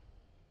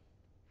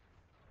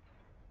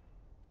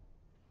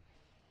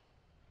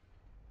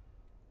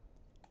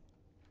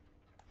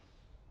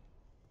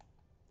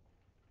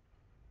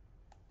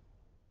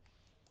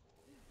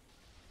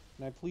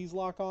 Can I please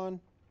lock on?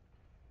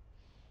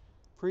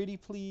 Pretty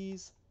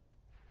please.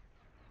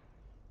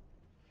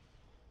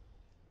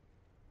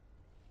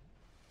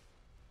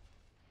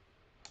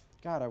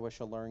 God, I wish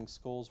Alluring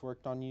Skulls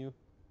worked on you.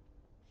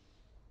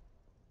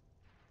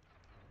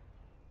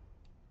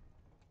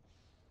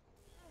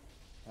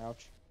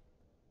 Ouch.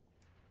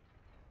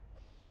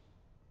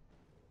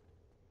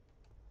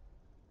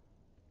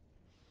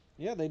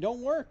 Yeah, they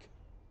don't work.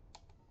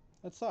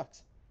 That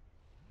sucks.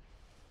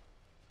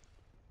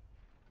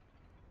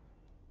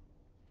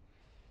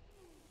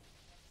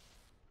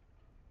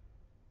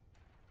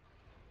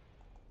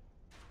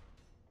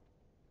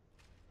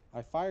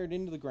 I fired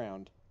into the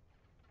ground.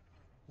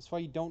 That's why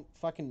you don't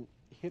fucking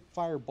hip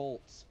fire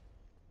bolts.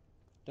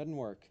 Doesn't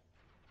work.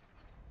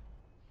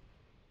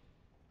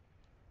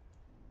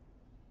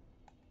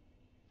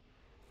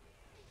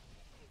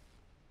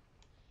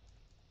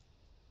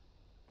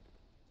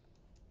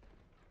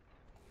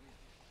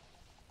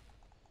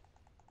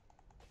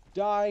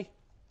 Die.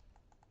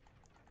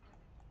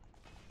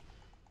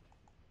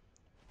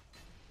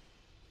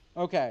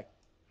 Okay.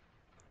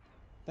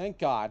 Thank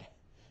God.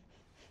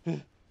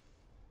 I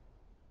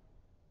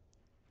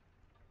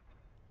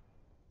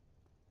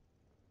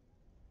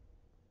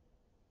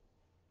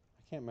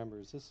can't remember.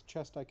 Is this a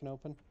chest I can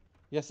open?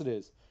 Yes, it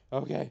is.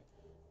 Okay.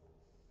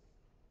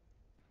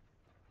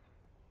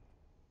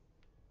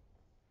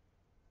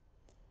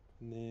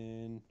 And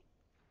then...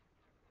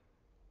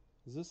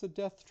 Is this a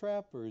death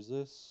trap, or is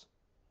this...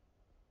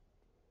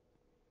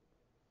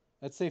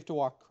 That's safe to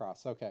walk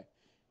across. Okay.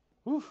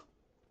 Whew.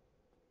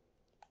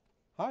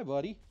 Hi,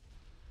 buddy.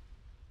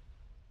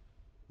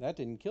 That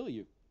didn't kill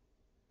you.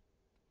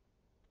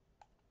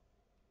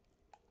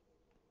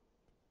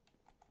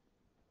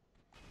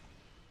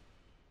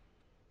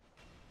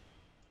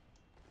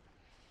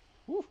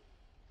 Whew.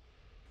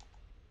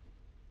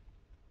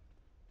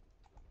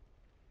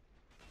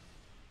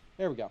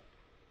 There we go.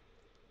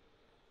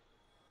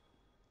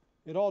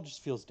 It all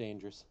just feels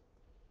dangerous.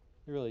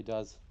 It really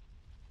does.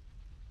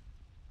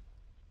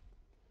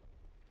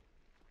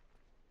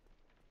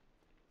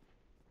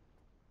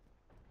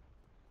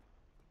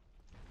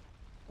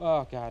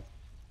 Oh, God.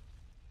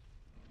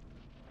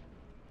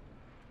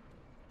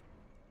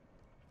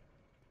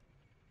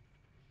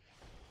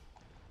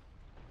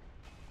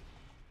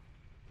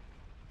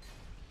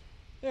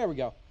 There we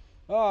go.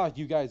 Oh,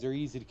 you guys are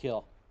easy to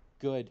kill.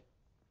 Good.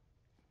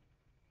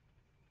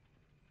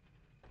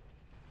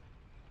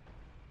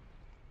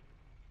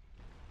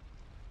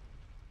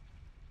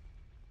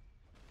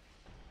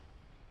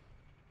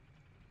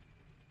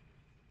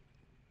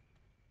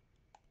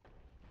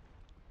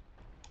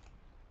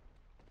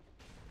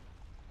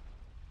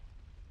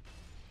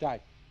 Die.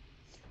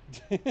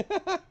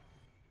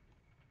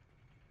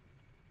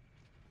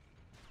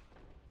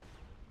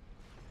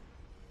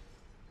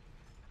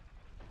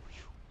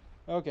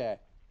 Okay.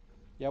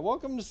 Yeah,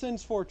 welcome to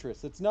Sin's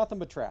Fortress. It's nothing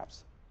but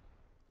traps.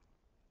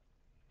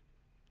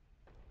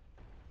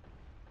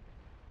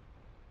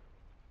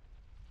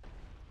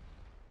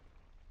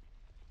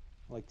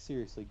 Like,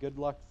 seriously, good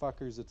luck,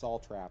 fuckers. It's all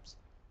traps.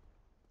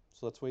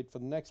 So let's wait for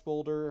the next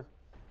boulder,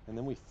 and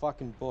then we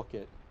fucking book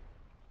it.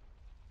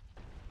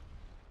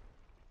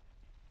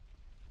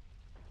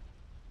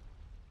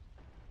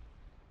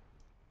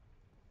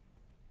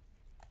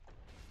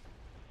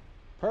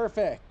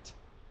 Perfect!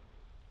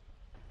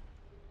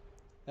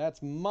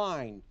 That's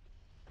mine.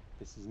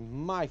 This is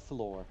my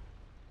floor.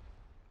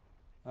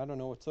 I don't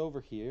know what's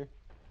over here,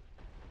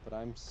 but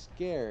I'm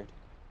scared.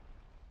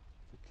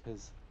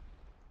 Because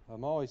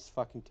I'm always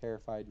fucking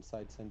terrified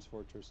inside Sin's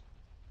Fortress.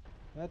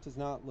 That does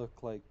not look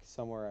like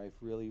somewhere I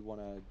really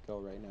want to go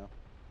right now.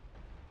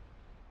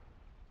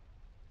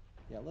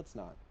 Yeah, let's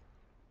not.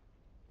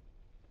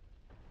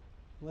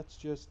 Let's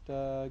just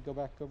go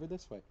back over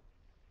this way.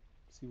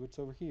 See what's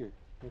over here.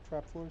 No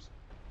trap floors?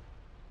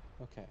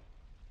 Okay.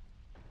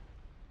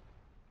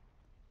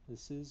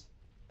 This is...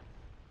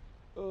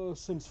 Oh,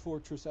 Sin's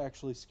Fortress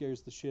actually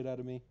scares the shit out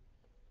of me.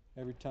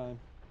 Every time.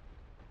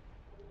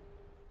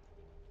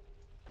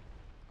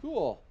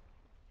 Cool.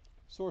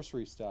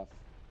 Sorcery stuff.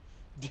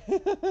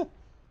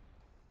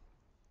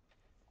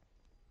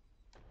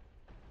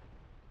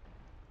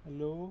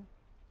 Hello?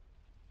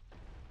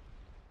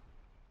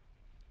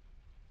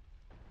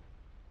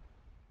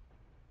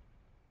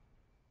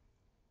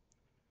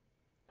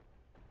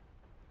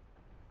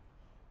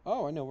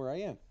 Oh, I know where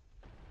I am.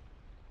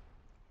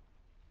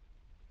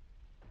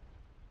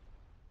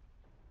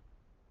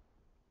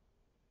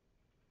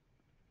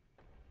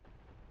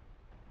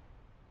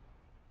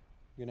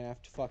 I'm gonna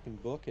have to fucking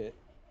book it,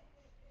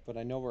 but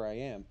I know where I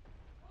am.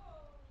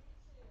 Holy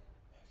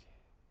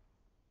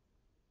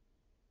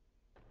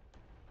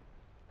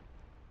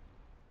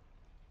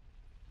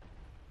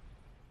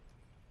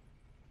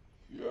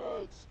shit.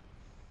 Yes.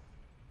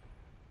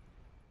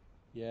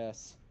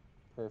 Yes.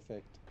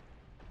 Perfect.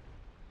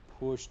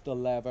 Push the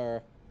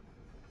lever.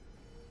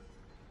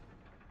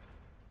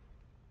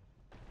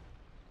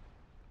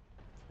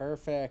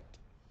 Perfect.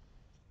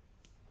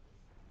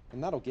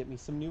 And that'll get me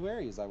some new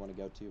areas I want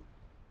to go to.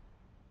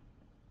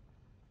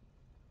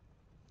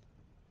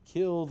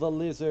 Kill the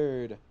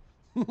lizard.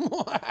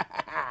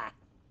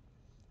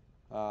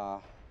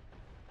 I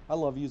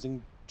love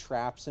using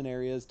traps in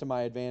areas to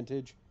my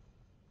advantage.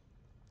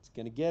 It's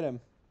gonna get him.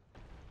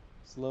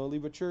 Slowly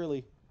but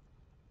surely.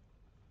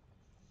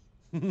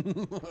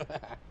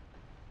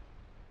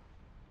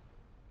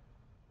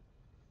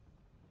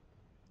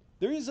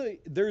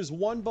 There's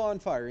one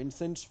bonfire in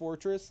Sin's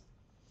Fortress,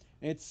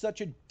 and it's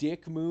such a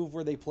dick move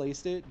where they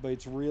placed it, but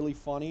it's really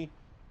funny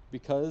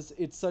because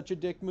it's such a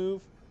dick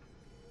move.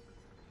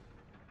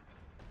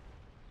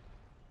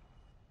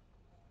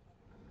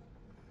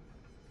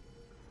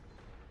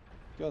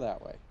 Go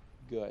that way.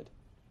 Good.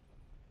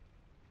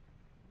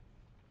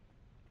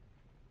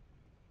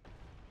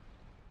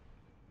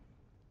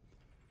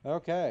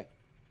 Okay.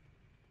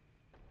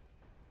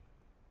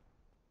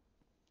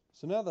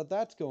 So now that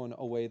that's going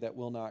away that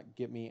will not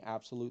get me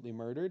absolutely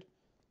murdered,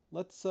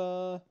 let's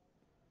go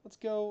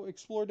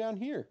explore down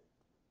here.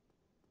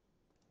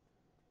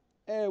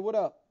 Hey, what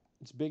up?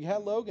 It's Big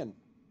Hat Logan.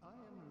 I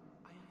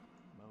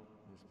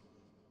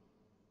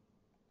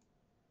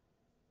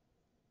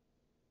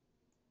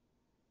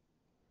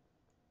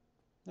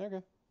have a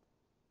Okay.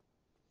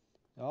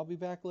 I'll be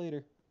back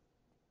later.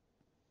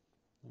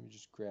 Let me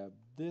just grab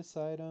this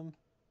item,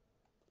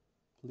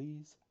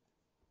 please.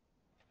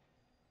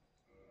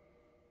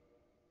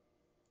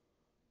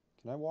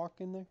 Can I walk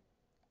in there?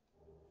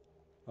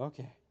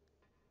 Okay.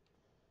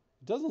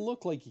 It doesn't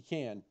look like you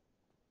can.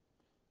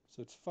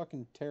 So it's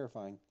fucking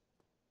terrifying.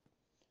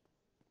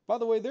 By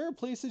the way, there are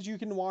places you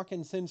can walk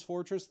in Sin's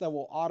Fortress that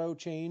will auto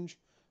change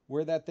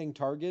where that thing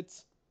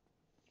targets.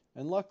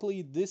 And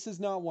luckily, this is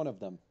not one of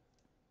them.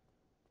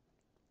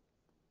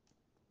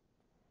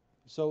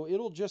 So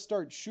it'll just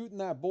start shooting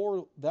that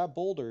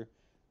boulder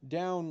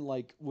down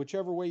like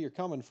whichever way you're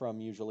coming from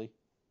usually.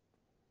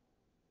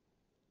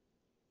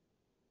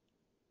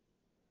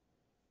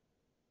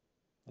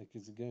 Like,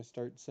 is it going to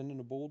start sending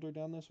a boulder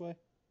down this way?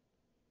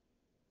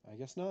 I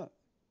guess not.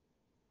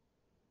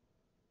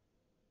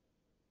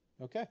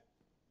 Okay.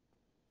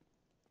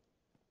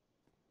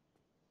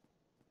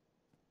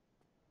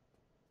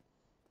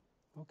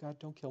 Oh god,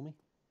 don't kill me.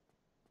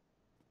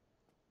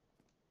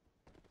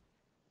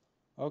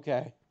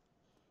 Okay.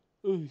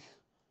 Ugh.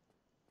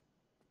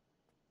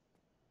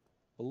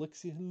 Well,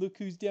 look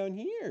who's down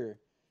here.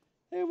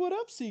 Hey, what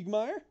up,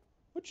 Siegmeyer?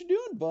 What you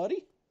doing,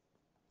 buddy?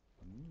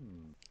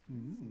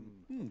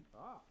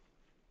 Ah,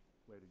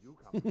 where did you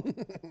come from?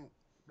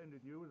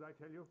 Splendid news, I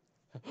tell you.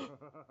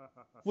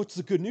 What's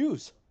the good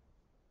news?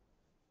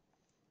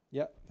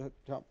 Yeah,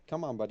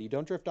 come on, buddy.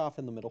 Don't drift off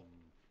in the middle.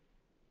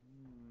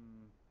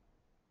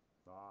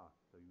 Ah,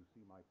 so you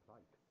see my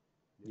plight.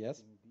 Yes.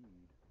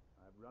 Indeed.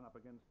 I've run up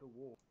against a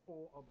wall,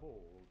 or a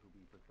ball to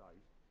be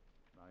precise.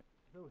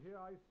 So here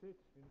I sit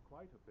in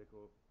quite a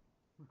pickle.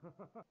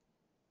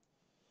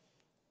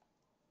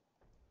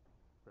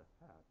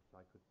 Perhaps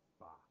I could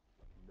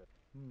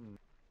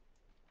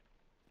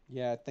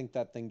Yeah, I think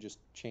that thing just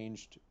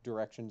changed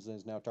directions and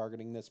is now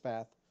targeting this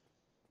path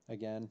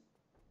again.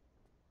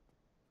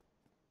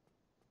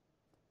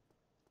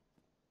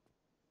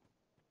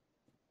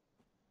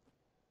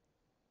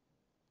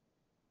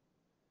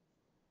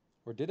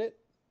 Or did it?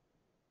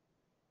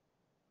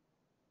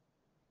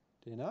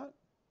 Did it not?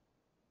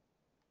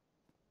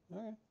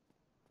 Okay.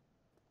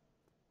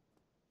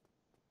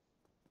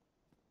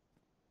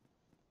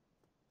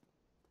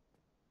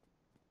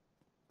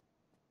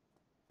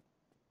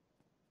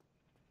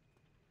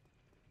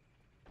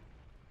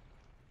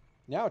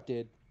 Now it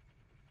did.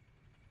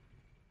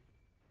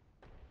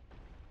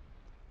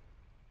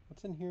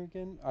 What's in here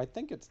again? I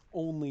think it's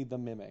only the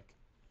mimic.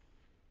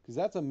 Because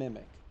that's a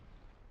mimic.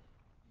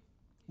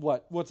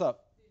 What? What's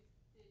up? Dude,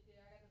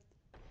 I got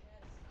the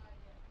best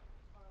idea.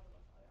 Hold on,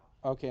 I'll tell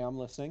y'all. Okay, I'm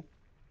listening.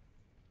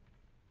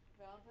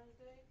 Valentine's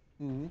Day,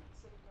 Mm-hmm.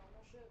 instead of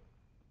normal shit,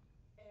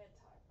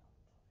 anti-Valentine's.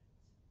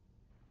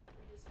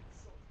 We just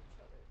insult each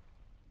other.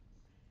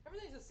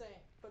 Everything's the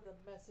same, but the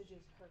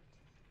messages hurt.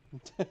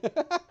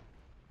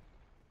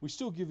 We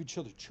still give each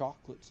other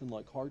chocolates and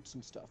like hearts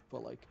and stuff,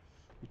 but like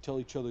we tell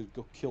each other to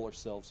go kill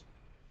ourselves.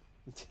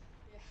 Yeah.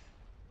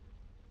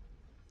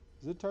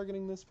 Is it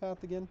targeting this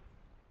path again?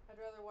 I'd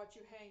rather watch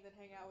you hang than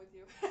hang out with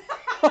you.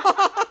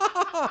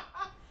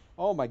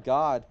 Oh my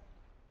god.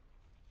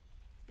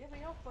 Yeah, but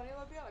you know how funny that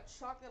would be on a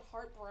chocolate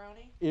heart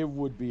brownie? It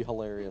would be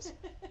hilarious.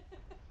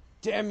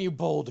 Damn you,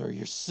 Boulder.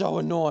 You're so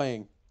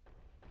annoying.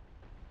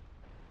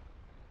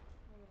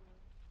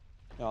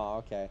 Oh,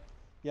 okay.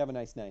 You have a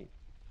nice night.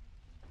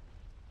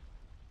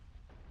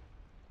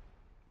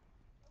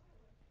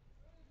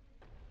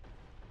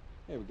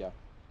 There we go.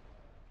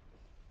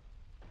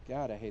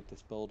 God, I hate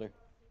this boulder.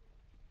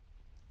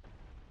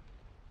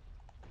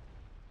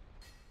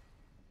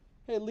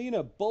 Hey,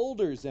 Lena,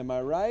 boulders, am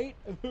I right?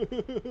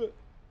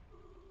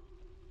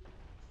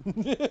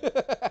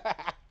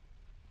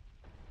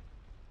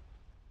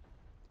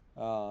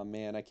 Oh,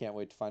 man, I can't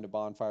wait to find a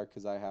bonfire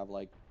because I have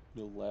like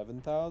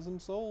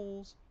 11,000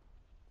 souls.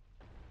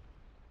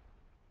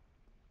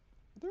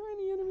 Are there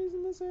any enemies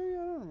in this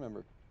area? I don't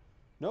remember.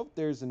 Nope,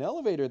 there's an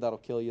elevator that'll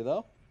kill you,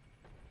 though.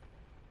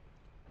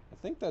 I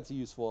think that's a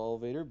useful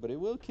elevator, but it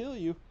will kill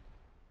you.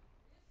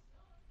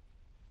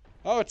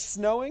 Oh, it's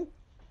snowing?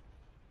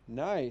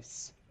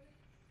 Nice.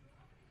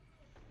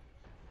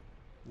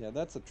 Yeah,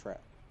 that's a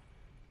trap.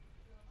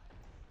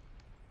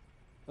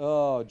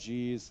 Oh,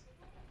 jeez.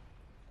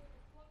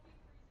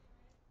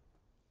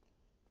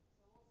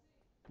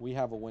 We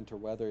have a winter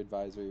weather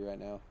advisory right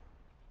now.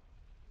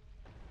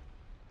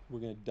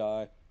 We're gonna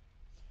die.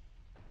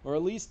 Or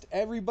at least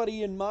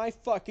everybody in my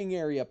fucking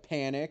area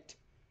panicked.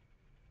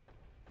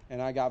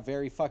 And I got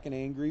very fucking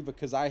angry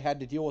because I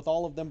had to deal with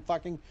all of them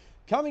fucking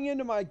coming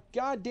into my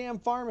goddamn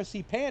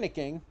pharmacy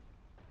panicking.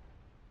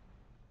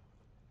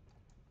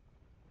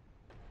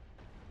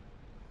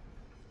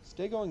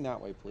 Stay going that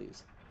way,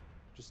 please.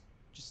 Just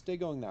stay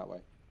going that way.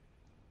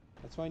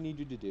 That's what I need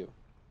you to do.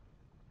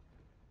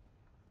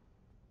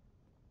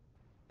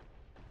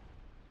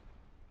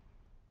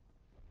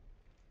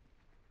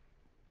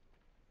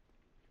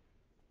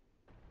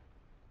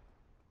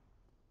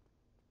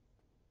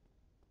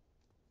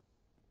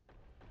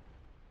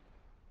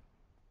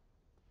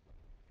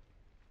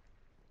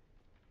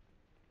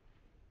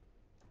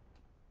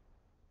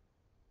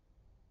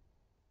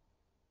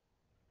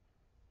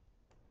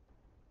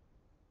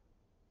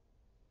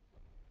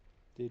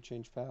 Did it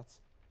change paths?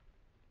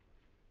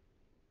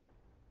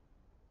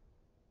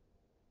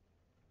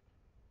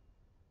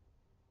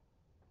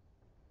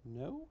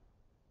 No?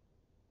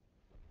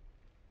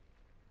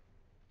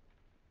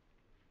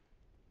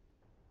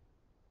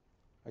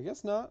 I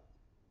guess not.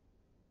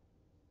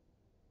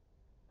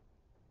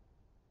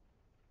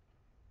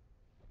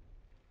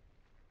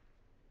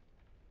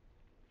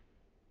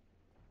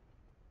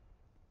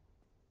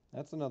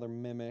 That's another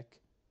mimic.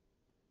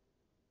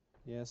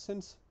 Yeah,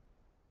 since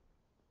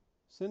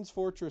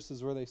Fortress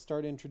is where they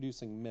start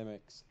introducing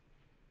mimics.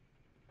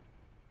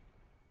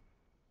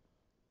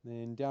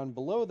 Then down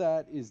below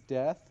that is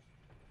death.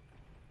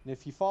 And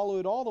if you follow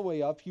it all the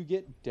way up, you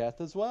get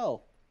death as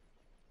well.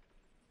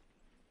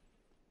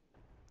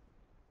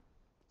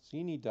 So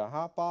you need to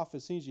hop off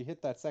as soon as you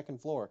hit that second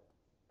floor.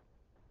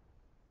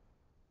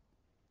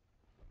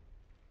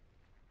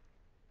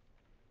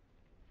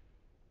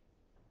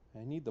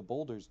 I need the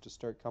boulders to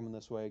start coming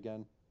this way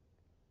again.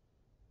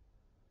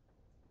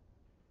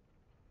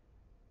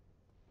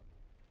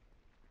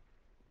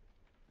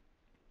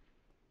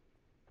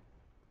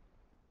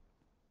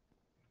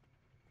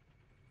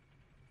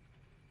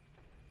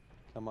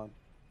 Come on.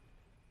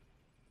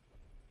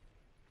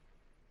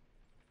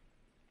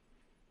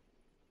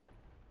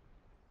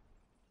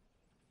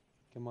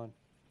 Come on.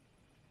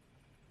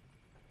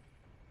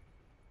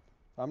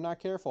 If I'm not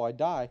careful, I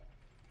die.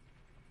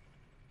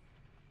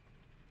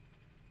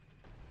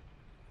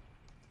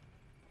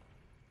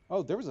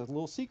 Oh, there was a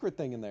little secret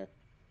thing in there.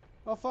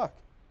 Oh, fuck.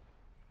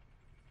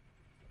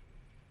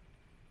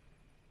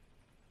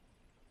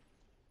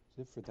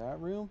 Is it for that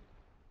room?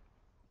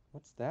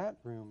 What's that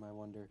room, I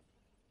wonder?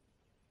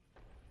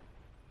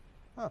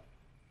 Huh.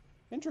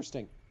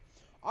 Interesting.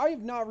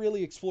 I've not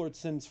really explored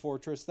Sin's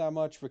Fortress that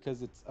much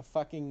because it's a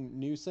fucking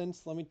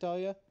nuisance, let me tell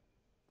you.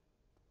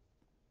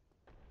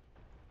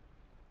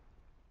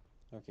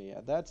 Okay,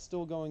 yeah, that's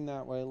still going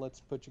that way. Let's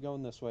put you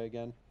going this way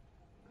again.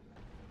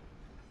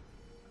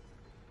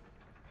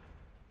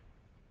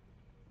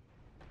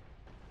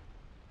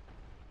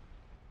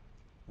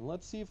 And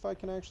let's see if I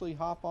can actually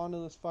hop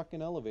onto this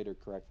fucking elevator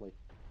correctly.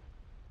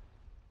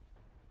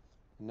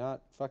 And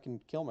not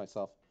fucking kill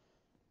myself.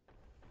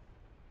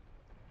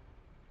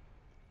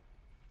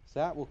 So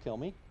that will kill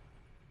me.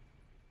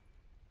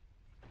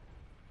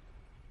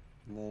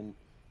 And then,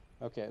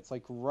 okay, it's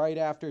like right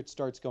after it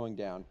starts going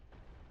down.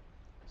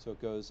 So it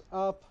goes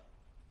up.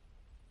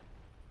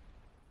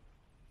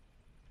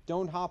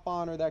 Don't hop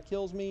on or that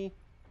kills me.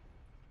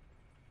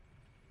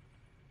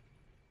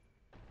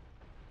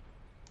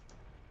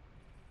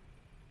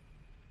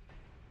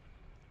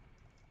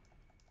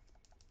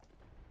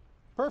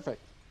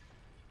 Perfect.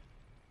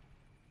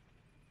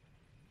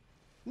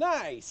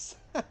 Nice!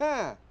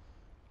 Haha!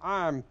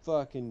 I'm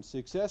fucking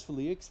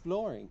successfully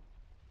exploring.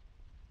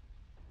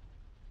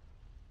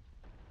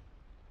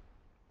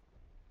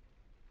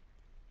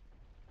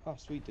 Oh,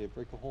 sweet. Did it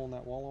break a hole in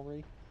that wall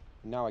already?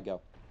 And now I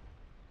go.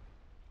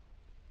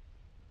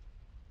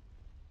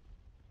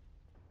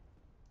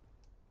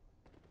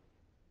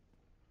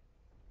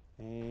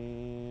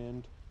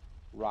 And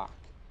rock.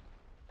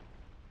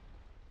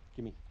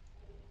 Gimme.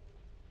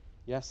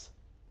 Yes.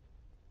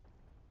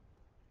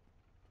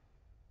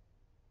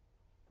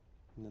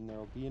 And then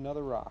there'll be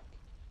another rock.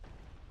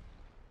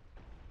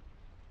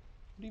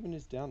 What even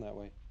is down that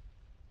way?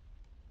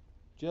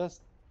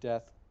 Just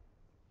death.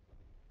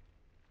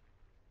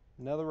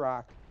 Another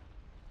rock.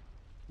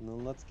 And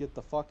then let's get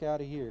the fuck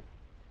out of here.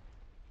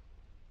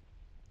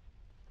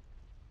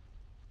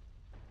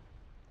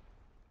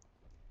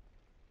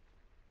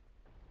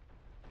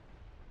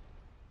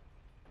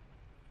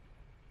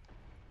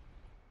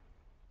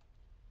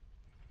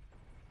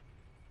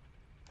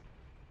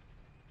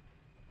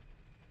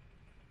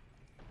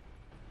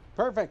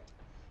 Perfect!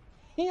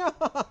 Yeah!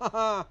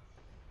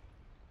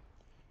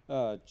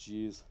 Oh,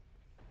 jeez.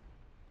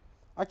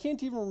 I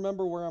can't even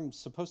remember where I'm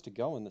supposed to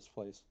go in this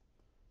place.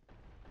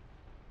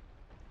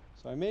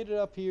 So I made it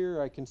up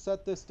here. I can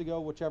set this to go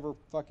whichever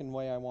fucking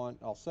way I want.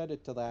 I'll set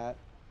it to that.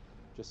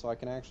 Just so I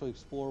can actually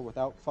explore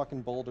without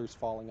fucking boulders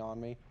falling on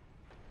me.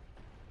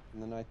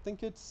 And then I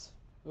think it's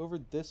over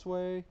this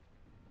way.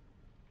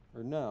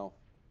 Or no.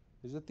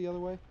 Is it the other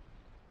way?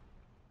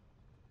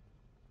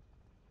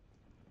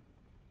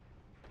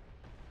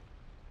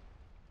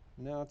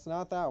 No, it's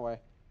not that way.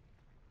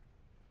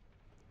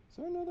 Is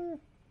there another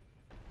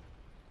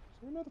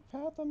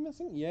path I'm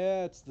missing?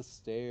 Yeah, it's the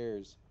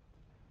stairs.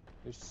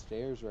 There's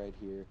stairs right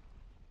here.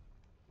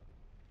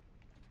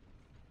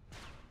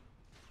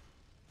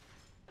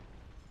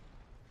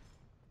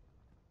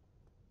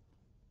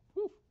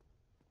 Whew.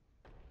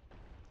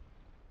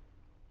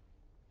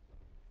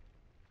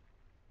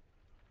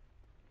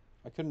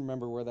 I couldn't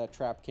remember where that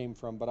trap came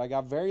from, but I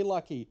got very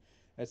lucky.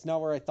 That's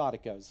not where I thought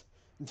it goes.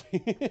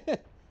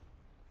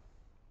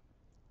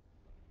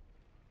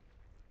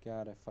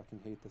 God, I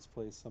fucking hate this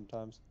place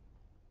sometimes.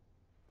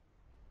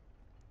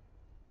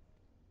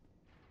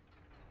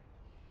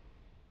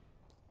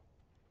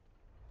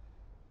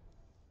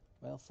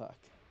 Well, fuck.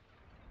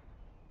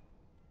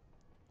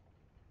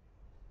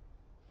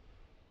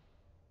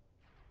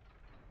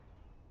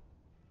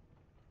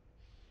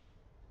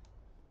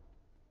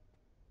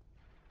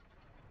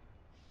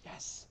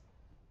 Yes!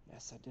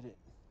 Yes, I did it.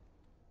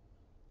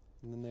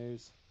 And then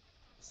there's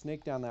a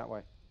snake down that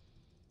way.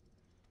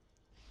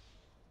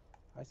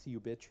 I see you,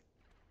 bitch.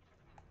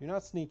 You're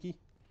not sneaky.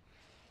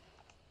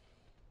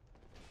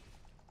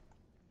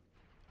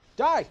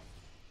 Die!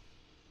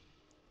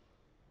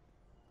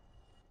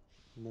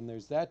 And then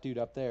there's that dude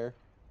up there.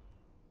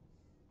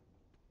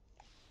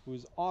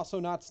 Who's also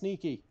not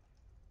sneaky.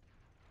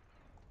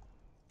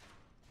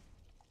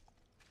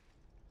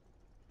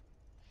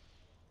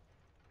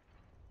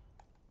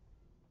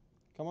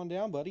 Come on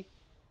down, buddy.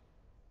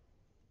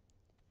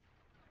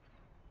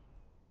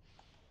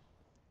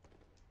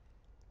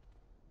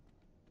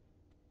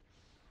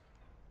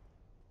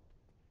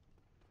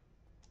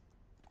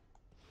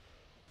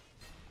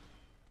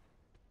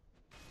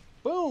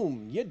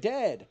 Boom! You're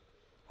dead!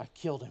 I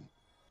killed him.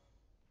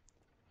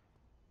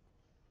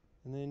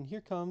 And then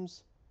here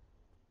comes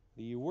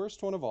the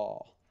worst one of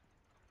all.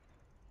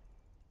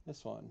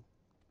 This one.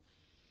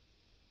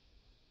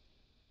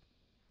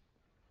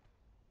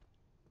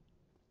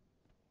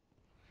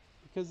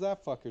 Because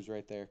that fucker's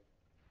right there.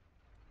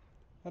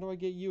 How do I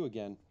get you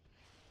again?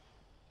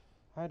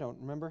 I don't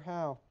remember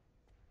how.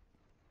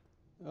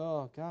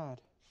 Oh, God.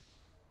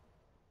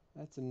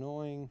 That's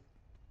annoying.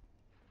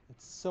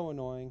 It's so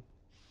annoying.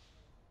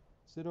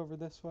 Is it over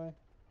this way?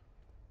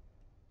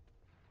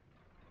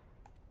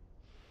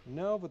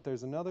 No, but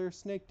there's another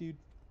snake dude.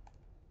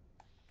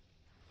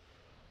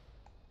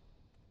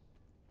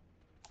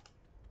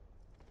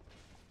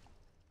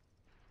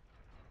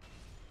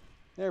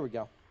 There we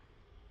go.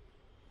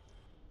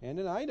 And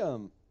an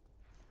item.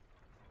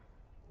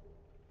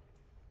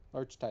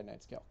 Large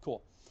Titanite scale.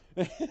 Cool.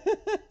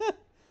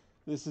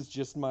 This is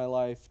just my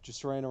life.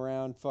 Just running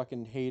around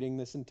fucking hating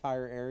this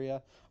entire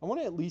area. I want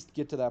to at least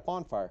get to that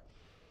bonfire.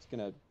 It's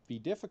going to be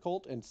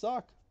difficult and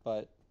suck,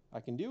 but I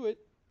can do it.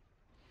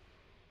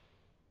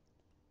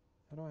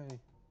 How do I...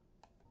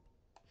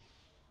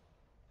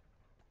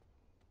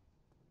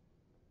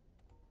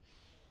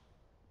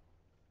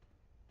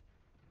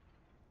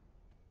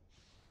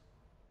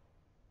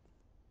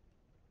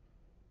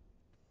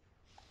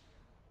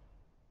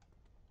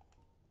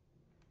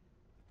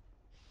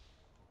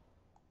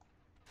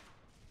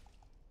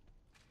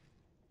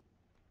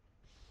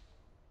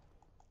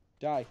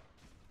 Die.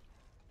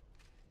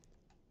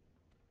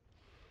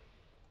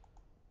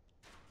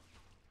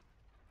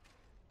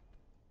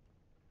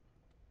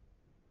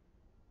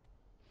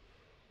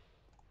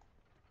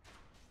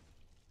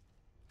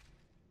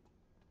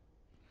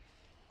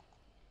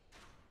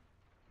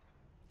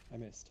 I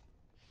missed.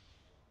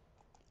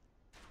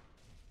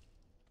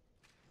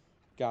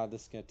 God,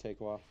 this is gonna take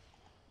a while.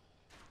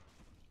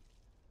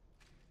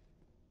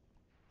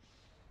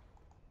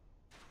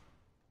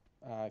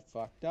 I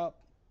fucked up.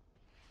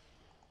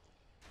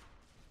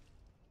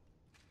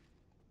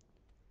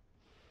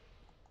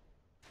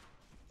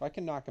 If I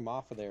can knock him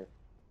off of there,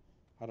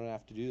 I don't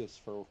have to do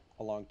this for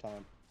a long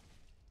time.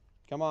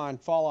 Come on,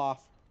 fall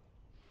off.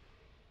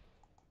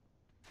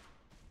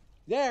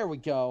 There we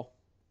go.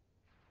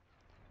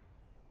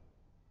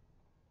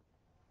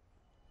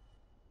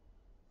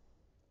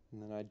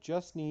 And then I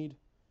just need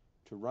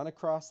to run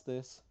across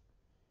this,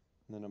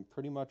 and then I'm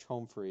pretty much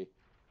home free.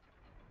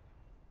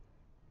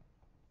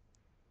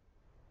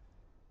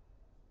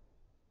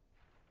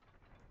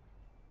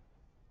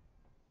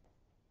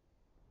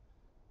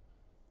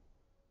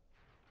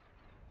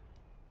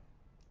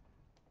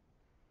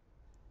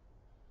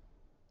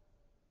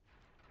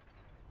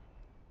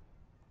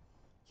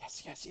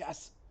 Yes, yes,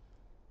 yes.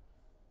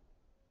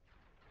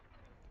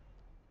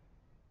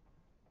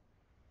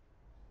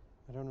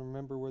 I don't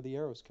remember where the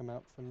arrows come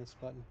out from this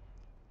button,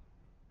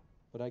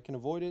 but I can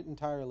avoid it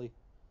entirely.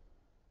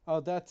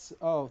 Oh, that's...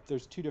 Oh,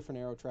 there's 2 different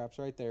arrow traps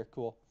right there.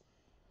 Cool.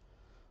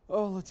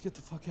 Oh, let's get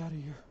the fuck out of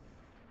here.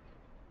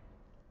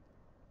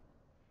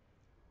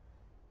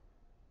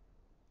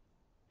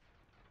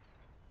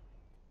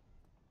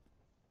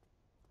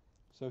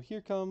 So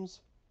here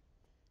comes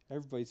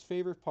everybody's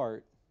favorite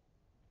part.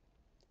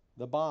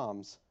 The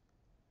bombs.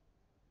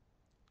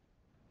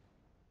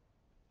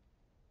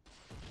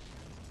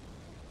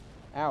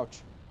 Ouch.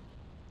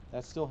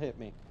 That still hit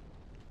me.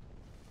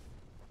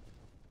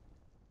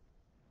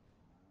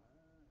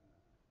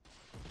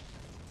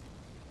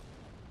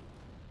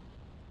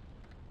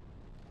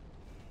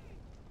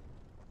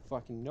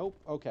 Fucking nope.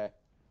 Okay.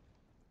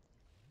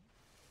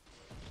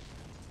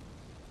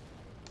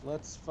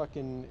 Let's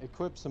fucking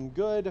equip some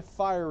good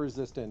fire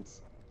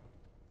resistance.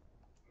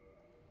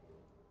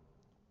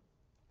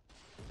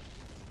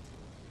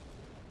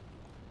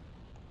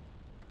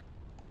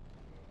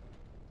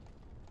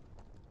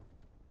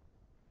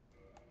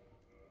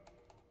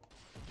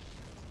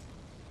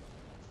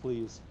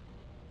 Please.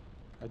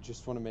 I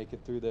just want to make it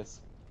through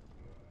this.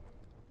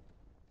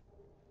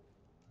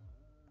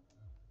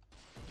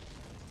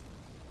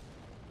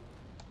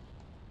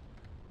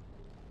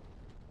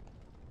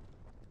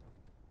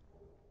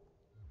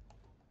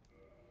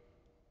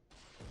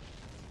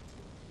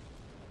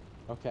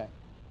 Okay.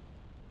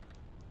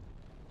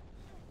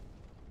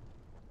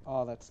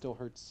 Oh, that still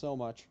hurts so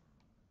much.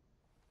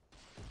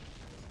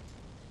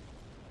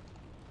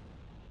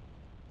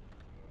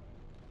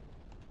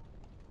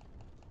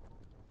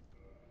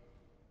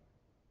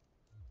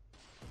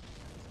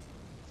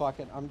 Fuck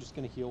it, I'm just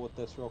gonna heal with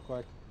this real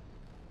quick.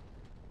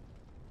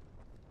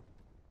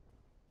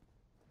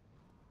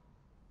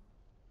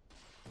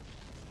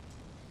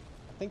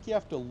 I think you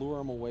have to lure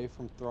them away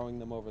from throwing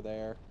them over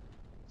there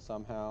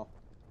somehow.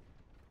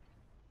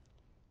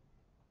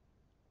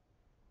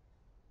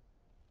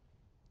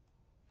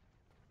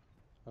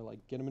 Or like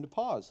get them into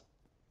pause.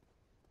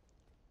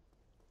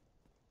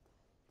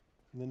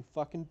 And then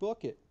fucking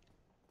book it.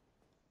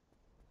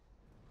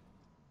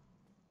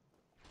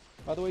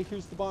 By the way,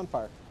 here's the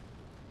bonfire.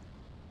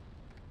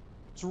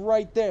 It's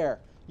right there.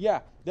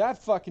 Yeah,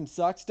 that fucking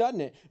sucks, doesn't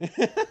it?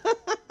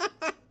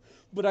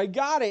 But I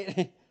got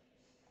it.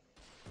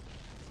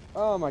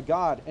 Oh my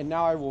god. And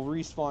now I will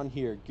respawn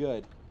here.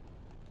 Good.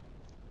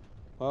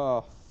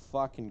 Oh,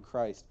 fucking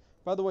Christ.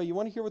 By the way, you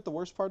want to hear what the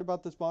worst part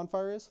about this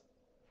bonfire is?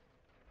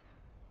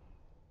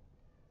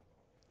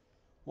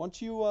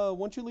 Once you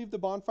leave the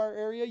bonfire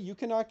area, you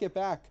cannot get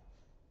back.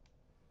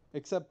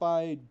 Except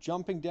by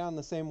jumping down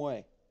the same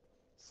way.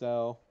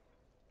 So,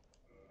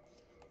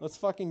 let's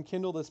fucking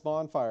kindle this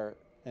bonfire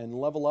and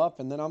level up,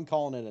 and then I'm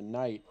calling it a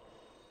night.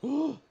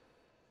 But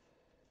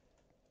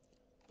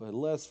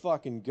let's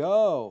fucking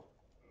go.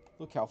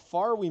 Look how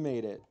far we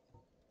made it.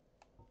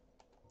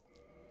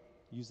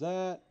 Use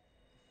that.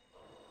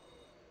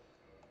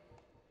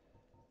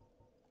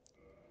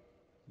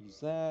 Use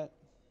that.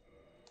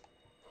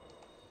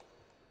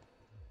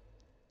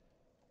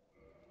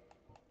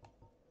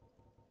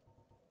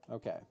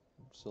 Okay,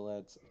 so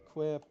let's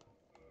equip.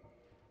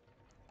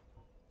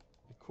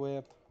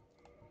 Equip.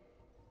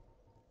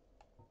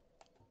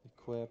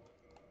 Equip.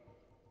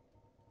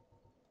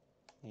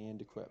 And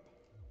equip.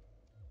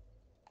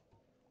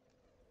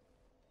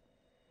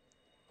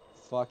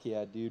 Fuck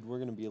yeah, dude. We're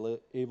going to be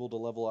able to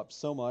level up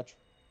so much.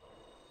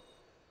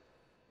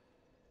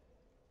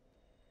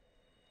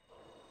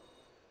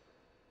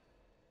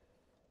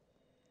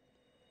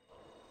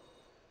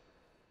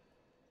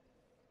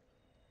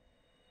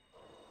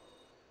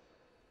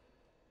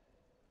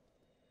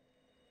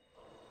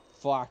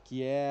 Fuck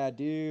yeah,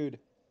 dude.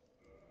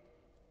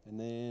 And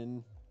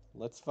then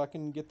let's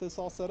fucking get this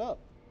all set up.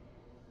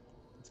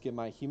 Let's get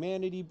my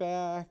humanity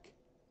back.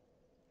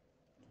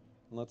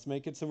 And let's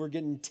make it so we're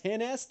getting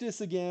 10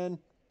 Estus again.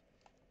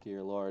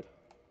 Dear Lord.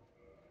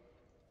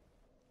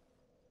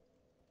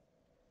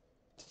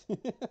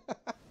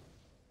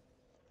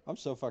 I'm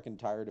so fucking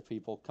tired of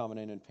people coming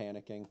in and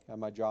panicking at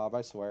my job,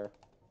 I swear.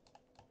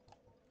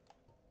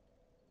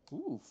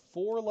 Ooh,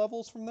 4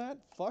 levels from that?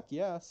 Fuck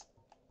yes.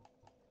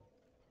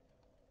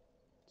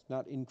 It's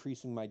not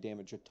increasing my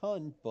damage a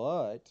ton,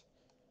 but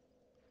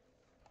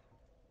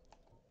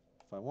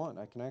if I want,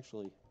 I can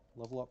actually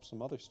level up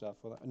some other stuff.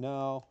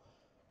 No,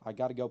 I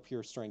gotta go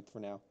pure strength for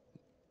now.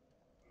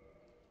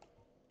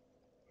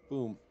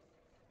 Boom.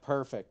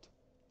 Perfect.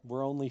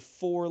 We're only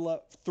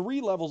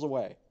 3 levels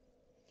away.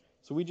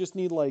 So we just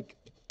need like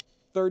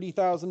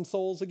 30,000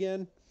 souls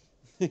again.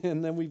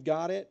 And then we've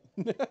got it.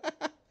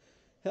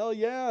 Hell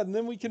yeah. And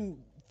then we can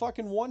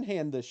fucking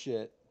one-hand this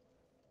shit.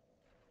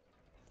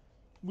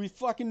 We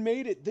fucking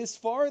made it this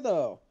far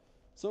though.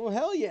 So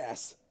hell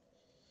yes.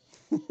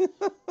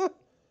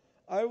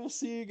 I will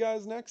see you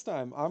guys next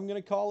time. I'm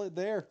going to call it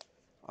there.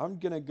 I'm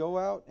going to go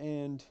out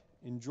and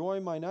enjoy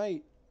my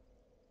night.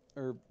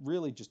 Or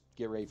really just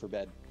get ready for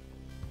bed.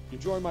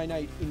 Enjoy my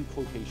night in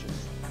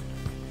quotations.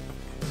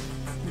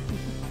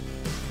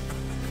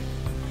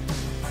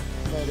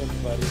 Good night,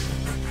 everybody.